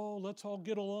 oh, let's all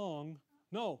get along.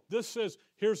 No, this is,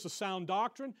 here's the sound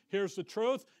doctrine. Here's the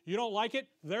truth. You don't like it?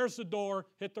 There's the door.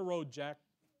 Hit the road, Jack.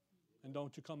 And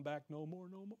don't you come back no more,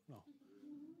 no more. No.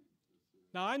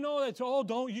 Now, I know that's,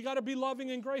 you got to be loving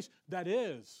and grace.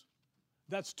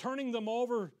 That's turning them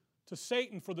over to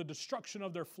Satan for the destruction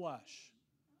of their flesh.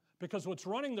 Because what's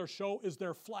running their show is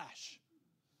their flesh.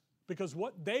 Because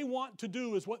what they want to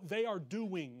do is what they are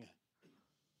doing.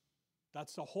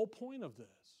 That's the whole point of this.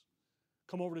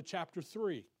 Come over to chapter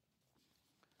 3.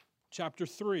 Chapter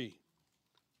 3,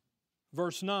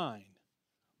 verse 9.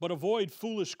 But avoid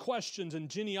foolish questions and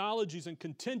genealogies and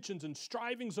contentions and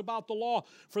strivings about the law,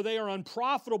 for they are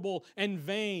unprofitable and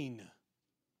vain.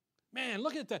 Man,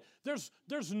 look at that.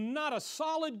 There's not a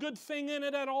solid good thing in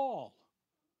it at all.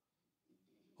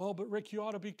 Oh, but Rick, you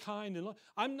ought to be kind and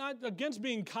I'm not against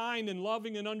being kind and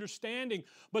loving and understanding,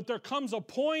 but there comes a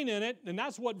point in it, and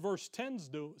that's what verse 10's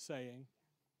saying.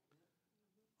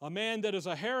 A man that is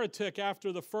a heretic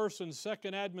after the first and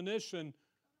second admonition,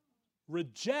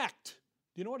 reject.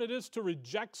 Do you know what it is to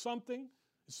reject something?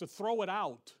 It's to throw it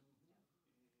out.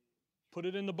 Put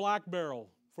it in the black barrel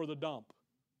for the dump.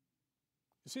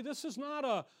 You see, this is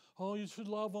not you should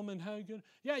love them and how you can.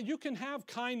 Yeah, you can have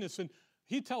kindness. And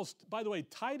he tells, by the way,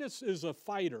 Titus is a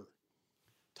fighter.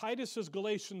 Titus is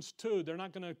Galatians 2. They're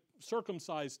not going to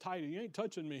circumcise Titus. You ain't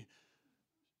touching me.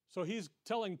 So he's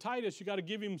telling Titus, you got to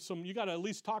give him you got to at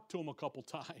least talk to him a couple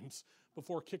times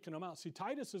before kicking him out. See,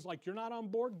 Titus is like, you're not on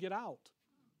board, get out.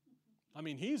 I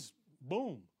mean, he's,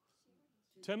 boom.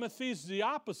 Timothy's the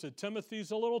opposite.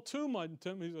 Timothy's a little too much.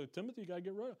 Timothy, you got to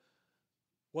get rid of.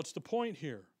 What's the point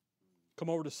here? Come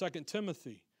over to 2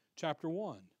 Timothy chapter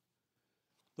 1.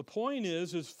 The point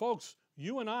is folks,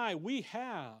 you and I, we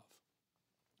have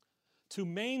to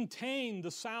maintain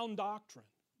the sound doctrine.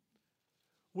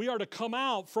 We are to come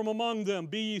out from among them,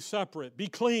 be ye separate, be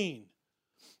clean.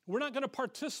 We're not going to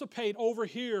participate over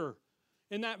here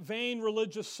in that vain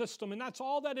religious system, and that's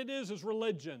all that it is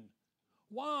religion.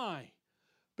 Why?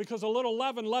 Because a little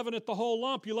leaven leaveneth the whole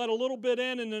lump. You let a little bit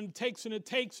in, and then it takes, and it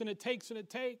takes, and it takes, and it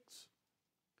takes.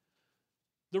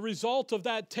 The result of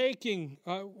that taking,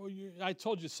 I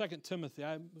told you 2 Timothy.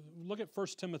 Look at 1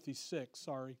 Timothy 6,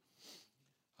 sorry.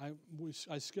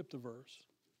 I skipped a verse.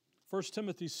 1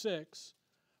 Timothy 6,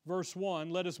 verse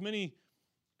 1, let as many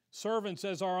servants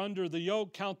as are under the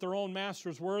yoke count their own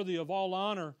masters worthy of all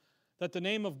honor, that the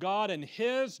name of God and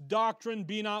His doctrine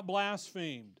be not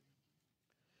blasphemed.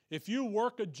 If you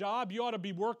work a job, you ought to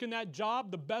be working that job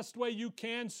the best way you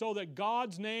can so that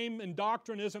God's name and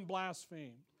doctrine isn't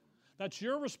blasphemed. That's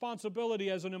your responsibility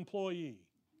as an employee.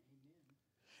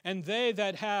 And they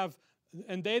that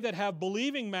have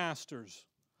believing masters,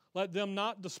 let them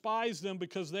not despise them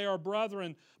because they are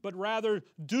brethren, but rather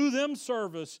do them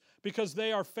service because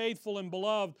they are faithful and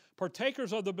beloved,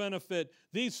 partakers of the benefit.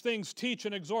 These things teach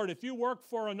and exhort. If you work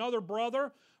for another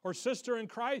brother or sister in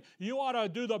Christ, you ought to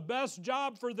do the best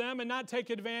job for them and not take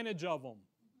advantage of them.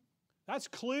 That's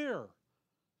clear.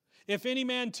 If any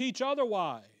man teach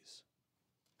otherwise,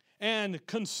 and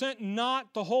consent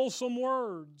not to wholesome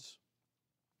words,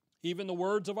 even the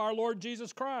words of our Lord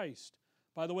Jesus Christ.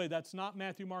 By the way, that's not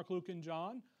Matthew, Mark, Luke, and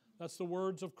John. That's the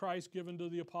words of Christ given to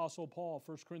the Apostle Paul,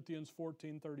 1 Corinthians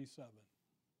 14:37.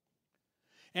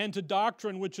 And to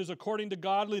doctrine which is according to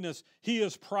godliness, he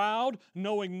is proud,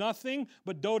 knowing nothing,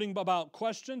 but doting about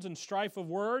questions and strife of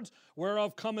words,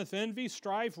 whereof cometh envy,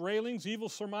 strife, railings, evil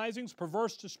surmisings,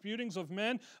 perverse disputings of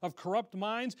men of corrupt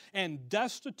minds, and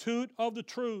destitute of the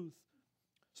truth.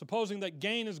 Supposing that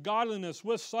gain is godliness,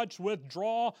 with such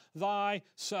withdraw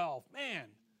thyself. Man,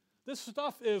 this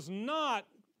stuff is not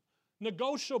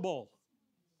negotiable.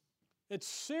 It's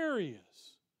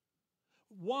serious.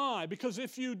 Why? Because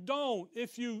if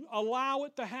you allow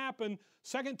it to happen,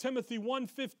 2 Timothy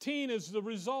 1:15 is the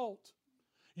result.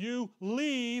 You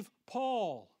leave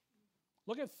Paul.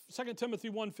 Look at 2 Timothy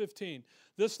 1:15.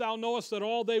 This thou knowest that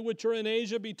all they which are in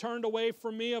Asia be turned away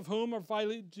from me, of whom are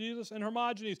Philetus and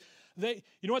Hermogenes. You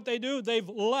know what they do? They've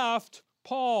left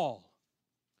Paul.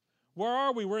 Where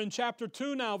are we? We're in chapter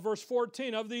 2 now, verse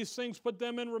 14. Of these things put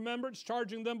them in remembrance,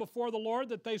 charging them before the Lord,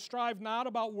 that they strive not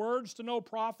about words to no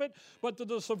profit, but to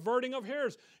the subverting of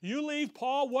hearers. You leave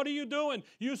Paul, what are you doing?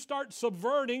 You start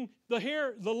subverting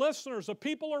the listeners, the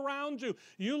people around you.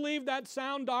 You leave that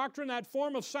sound doctrine, that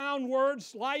form of sound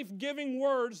words, life-giving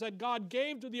words that God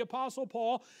gave to the Apostle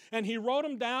Paul, and he wrote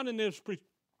them down in his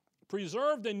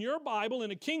preserved in your Bible,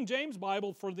 in a King James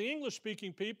Bible for the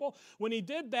English-speaking people. When he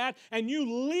did that, and you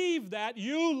leave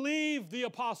the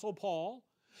Apostle Paul.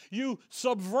 You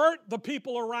subvert the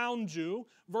people around you.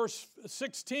 Verse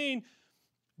 16,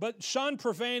 but shun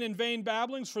profane and vain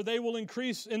babblings, for they will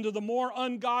increase into the more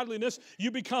ungodliness.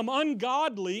 You become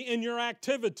ungodly in your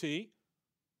activity.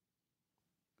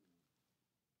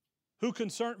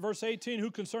 Verse 18,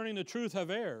 who concerning the truth have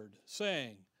erred,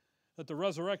 saying that the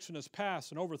resurrection is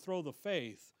past, and overthrow the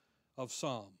faith of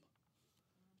some.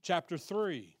 Chapter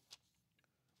 3,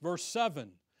 verse 7,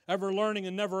 ever learning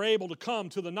and never able to come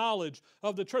to the knowledge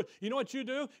of the truth. You know what you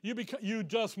do? You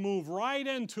just move right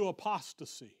into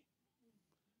apostasy.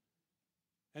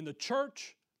 And the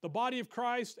church, the body of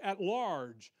Christ at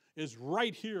large, is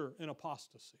right here in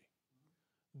apostasy.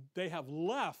 They have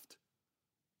left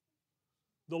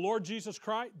the Lord Jesus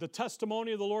Christ, the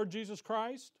testimony of the Lord Jesus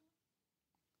Christ.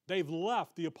 They've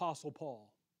left the Apostle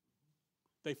Paul.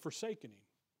 They've forsaken him.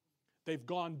 They've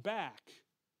gone back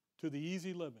to the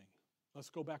easy living. Let's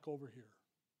go back over here.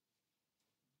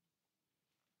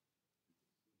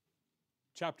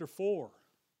 Chapter 4,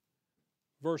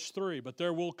 verse 3. But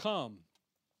there will come,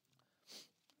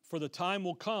 for the time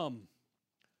will come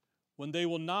when they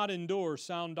will not endure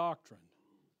sound doctrine,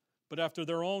 but after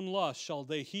their own lust shall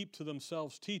they heap to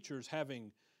themselves teachers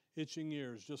having itching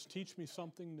ears. Just teach me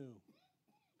something new.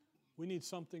 We need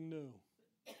something new.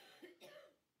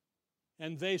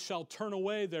 And they shall turn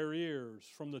away their ears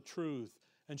from the truth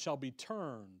and shall be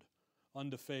turned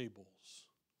unto fables.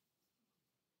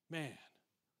 Man,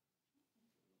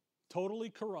 totally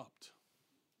corrupt,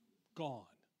 gone.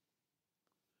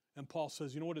 And Paul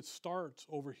says, you know what? It starts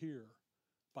over here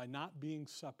by not being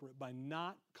separate, by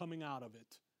not coming out of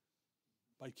it,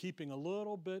 by keeping a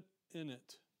little bit in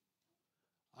it.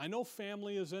 I know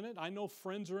family is in it. I know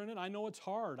friends are in it. I know it's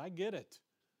hard. I get it.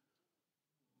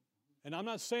 And I'm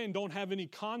not saying don't have any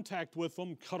contact with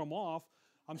them, cut them off.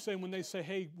 I'm saying when they say,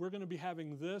 hey, we're going to be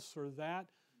having this or that,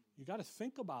 you got to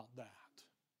think about that.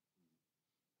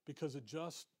 Because it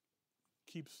just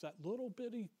keeps that little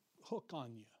bitty hook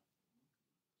on you.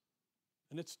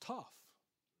 And it's tough.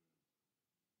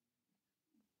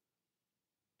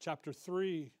 Chapter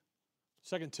 3,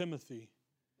 2 Timothy,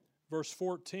 verse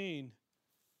 14.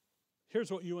 Here's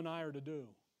what you and I are to do.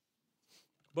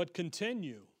 But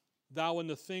continue thou in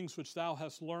the things which thou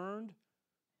hast learned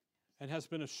and hast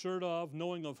been assured of,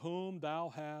 knowing of whom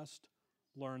thou hast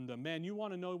learned them. Man, you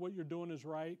want to know what you're doing is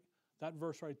right? That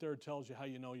verse right there tells you how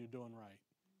you know you're doing right.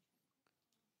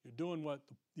 You're doing what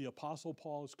the Apostle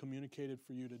Paul has communicated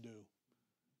for you to do.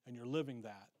 And you're living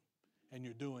that. And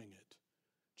you're doing it.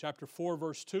 Chapter 4,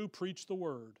 verse 2, preach the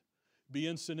word. Be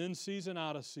instant in season,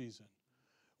 out of season.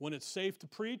 When it's safe to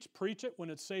preach, preach it.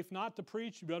 When it's safe not to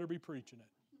preach, you better be preaching it.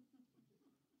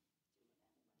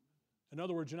 In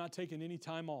other words, you're not taking any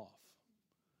time off.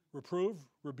 Reprove,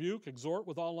 rebuke, exhort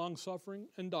with all longsuffering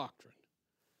and doctrine.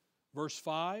 Verse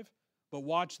 5, but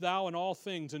watch thou in all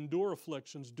things, endure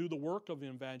afflictions, do the work of the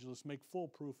evangelist, make full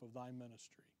proof of thy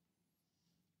ministry.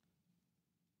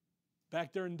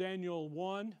 Back there in Daniel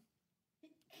 1,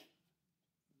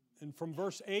 and from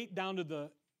verse 8 down to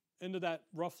the end of that,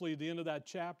 roughly the end of that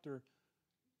chapter,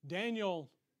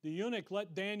 Daniel, the eunuch,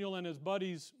 let Daniel and his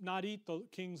buddies not eat the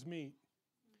king's meat.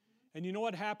 And you know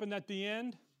what happened at the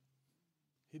end?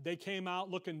 They came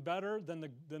out looking better than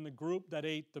the group that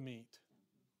ate the meat.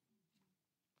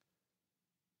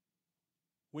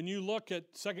 When you look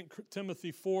at 2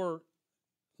 Timothy 4,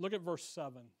 look at verse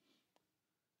 7.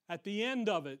 At the end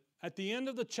of it, at the end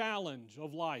of the challenge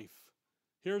of life,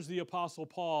 here's the Apostle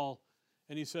Paul,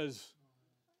 and he says,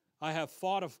 I have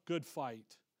fought a good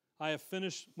fight. I have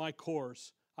finished my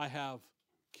course. I have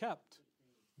kept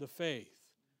the faith.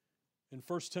 In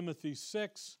 1 Timothy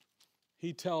 6,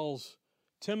 he tells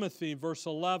Timothy, verse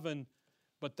 11,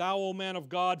 but thou, O man of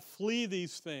God, flee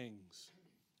these things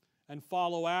and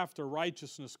follow after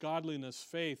righteousness, godliness,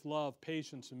 faith, love,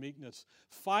 patience, and meekness.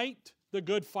 Fight the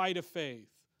good fight of faith.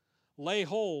 Lay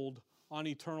hold on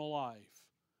eternal life,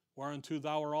 whereunto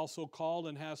thou art also called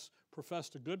and hast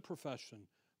professed a good profession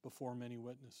before many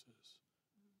witnesses.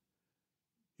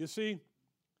 You see,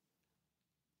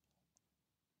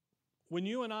 when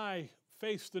you and I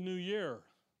face the new year,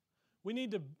 we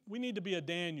need to be a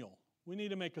Daniel. We need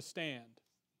to make a stand.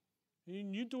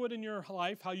 You do it in your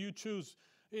life how you choose.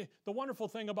 The wonderful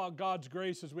thing about God's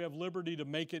grace is we have liberty to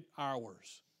make it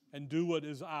ours and do what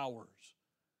is ours.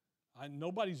 I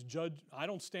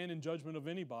don't stand in judgment of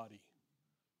anybody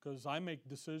because I make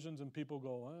decisions and people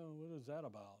go, oh, what is that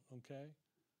about? Okay.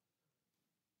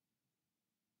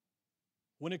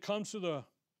 When it comes to the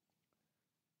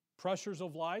pressures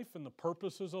of life and the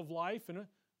purposes of life, and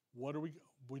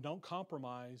we don't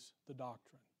compromise the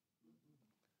doctrine.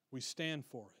 We stand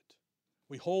for it.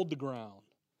 We hold the ground.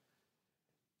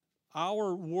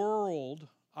 Our world,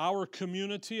 our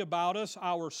community about us,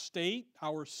 our state,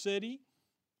 our city,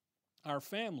 our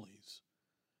families,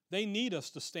 they need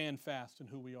us to stand fast in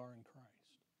who we are in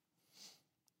Christ.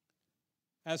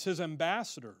 As His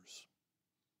ambassadors,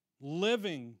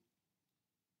 living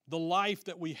the life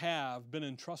that we have been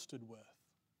entrusted with,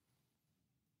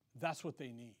 that's what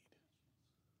they need.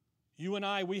 You and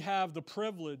I, we have the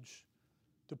privilege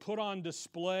to put on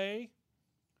display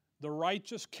the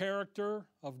righteous character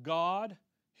of God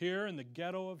here in the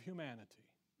ghetto of humanity.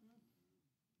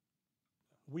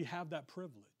 We have that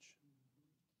privilege.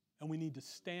 And we need to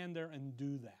stand there and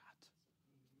do that.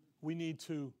 We need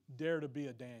to dare to be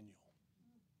a Daniel.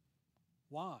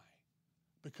 Why?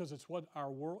 Because it's what our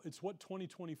world, it's what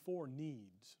 2024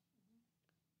 needs.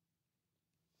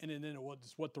 And then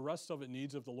it's what the rest of it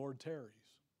needs if the Lord tarries.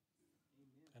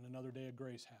 And another day of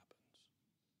grace happens.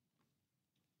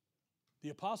 The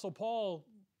Apostle Paul,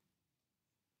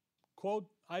 quote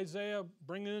Isaiah,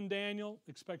 bringing in Daniel,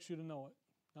 expects you to know it.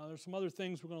 Now there's some other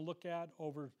things we're going to look at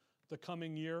over the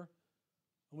coming year.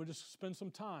 And we'll just spend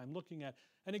some time looking at.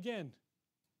 And again,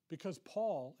 because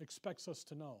Paul expects us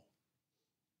to know.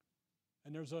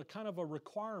 And there's a kind of a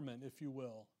requirement, if you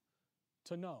will,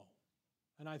 to know.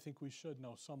 And I think we should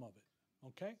know some of it.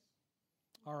 Okay?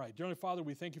 All right. Dear Heavenly Father,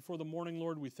 we thank you for the morning,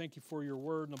 Lord. We thank you for your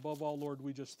word. And above all, Lord,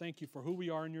 we just thank you for who we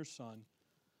are in your Son,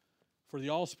 for the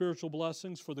all spiritual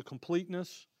blessings, for the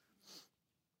completeness,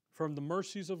 from the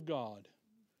mercies of God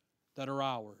that are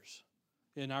ours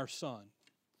in our Son,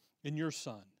 in your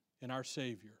Son, in our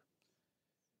Savior.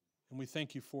 And we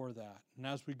thank you for that. And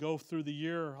as we go through the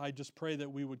year, I just pray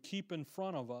that we would keep in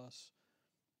front of us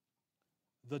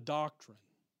the doctrine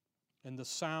and the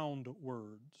sound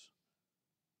words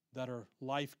that are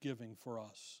life-giving for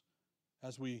us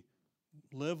as we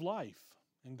live life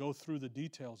and go through the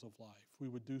details of life. We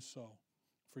would do so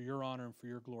for your honor and for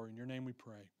your glory. In your name we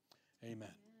pray.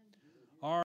 Amen.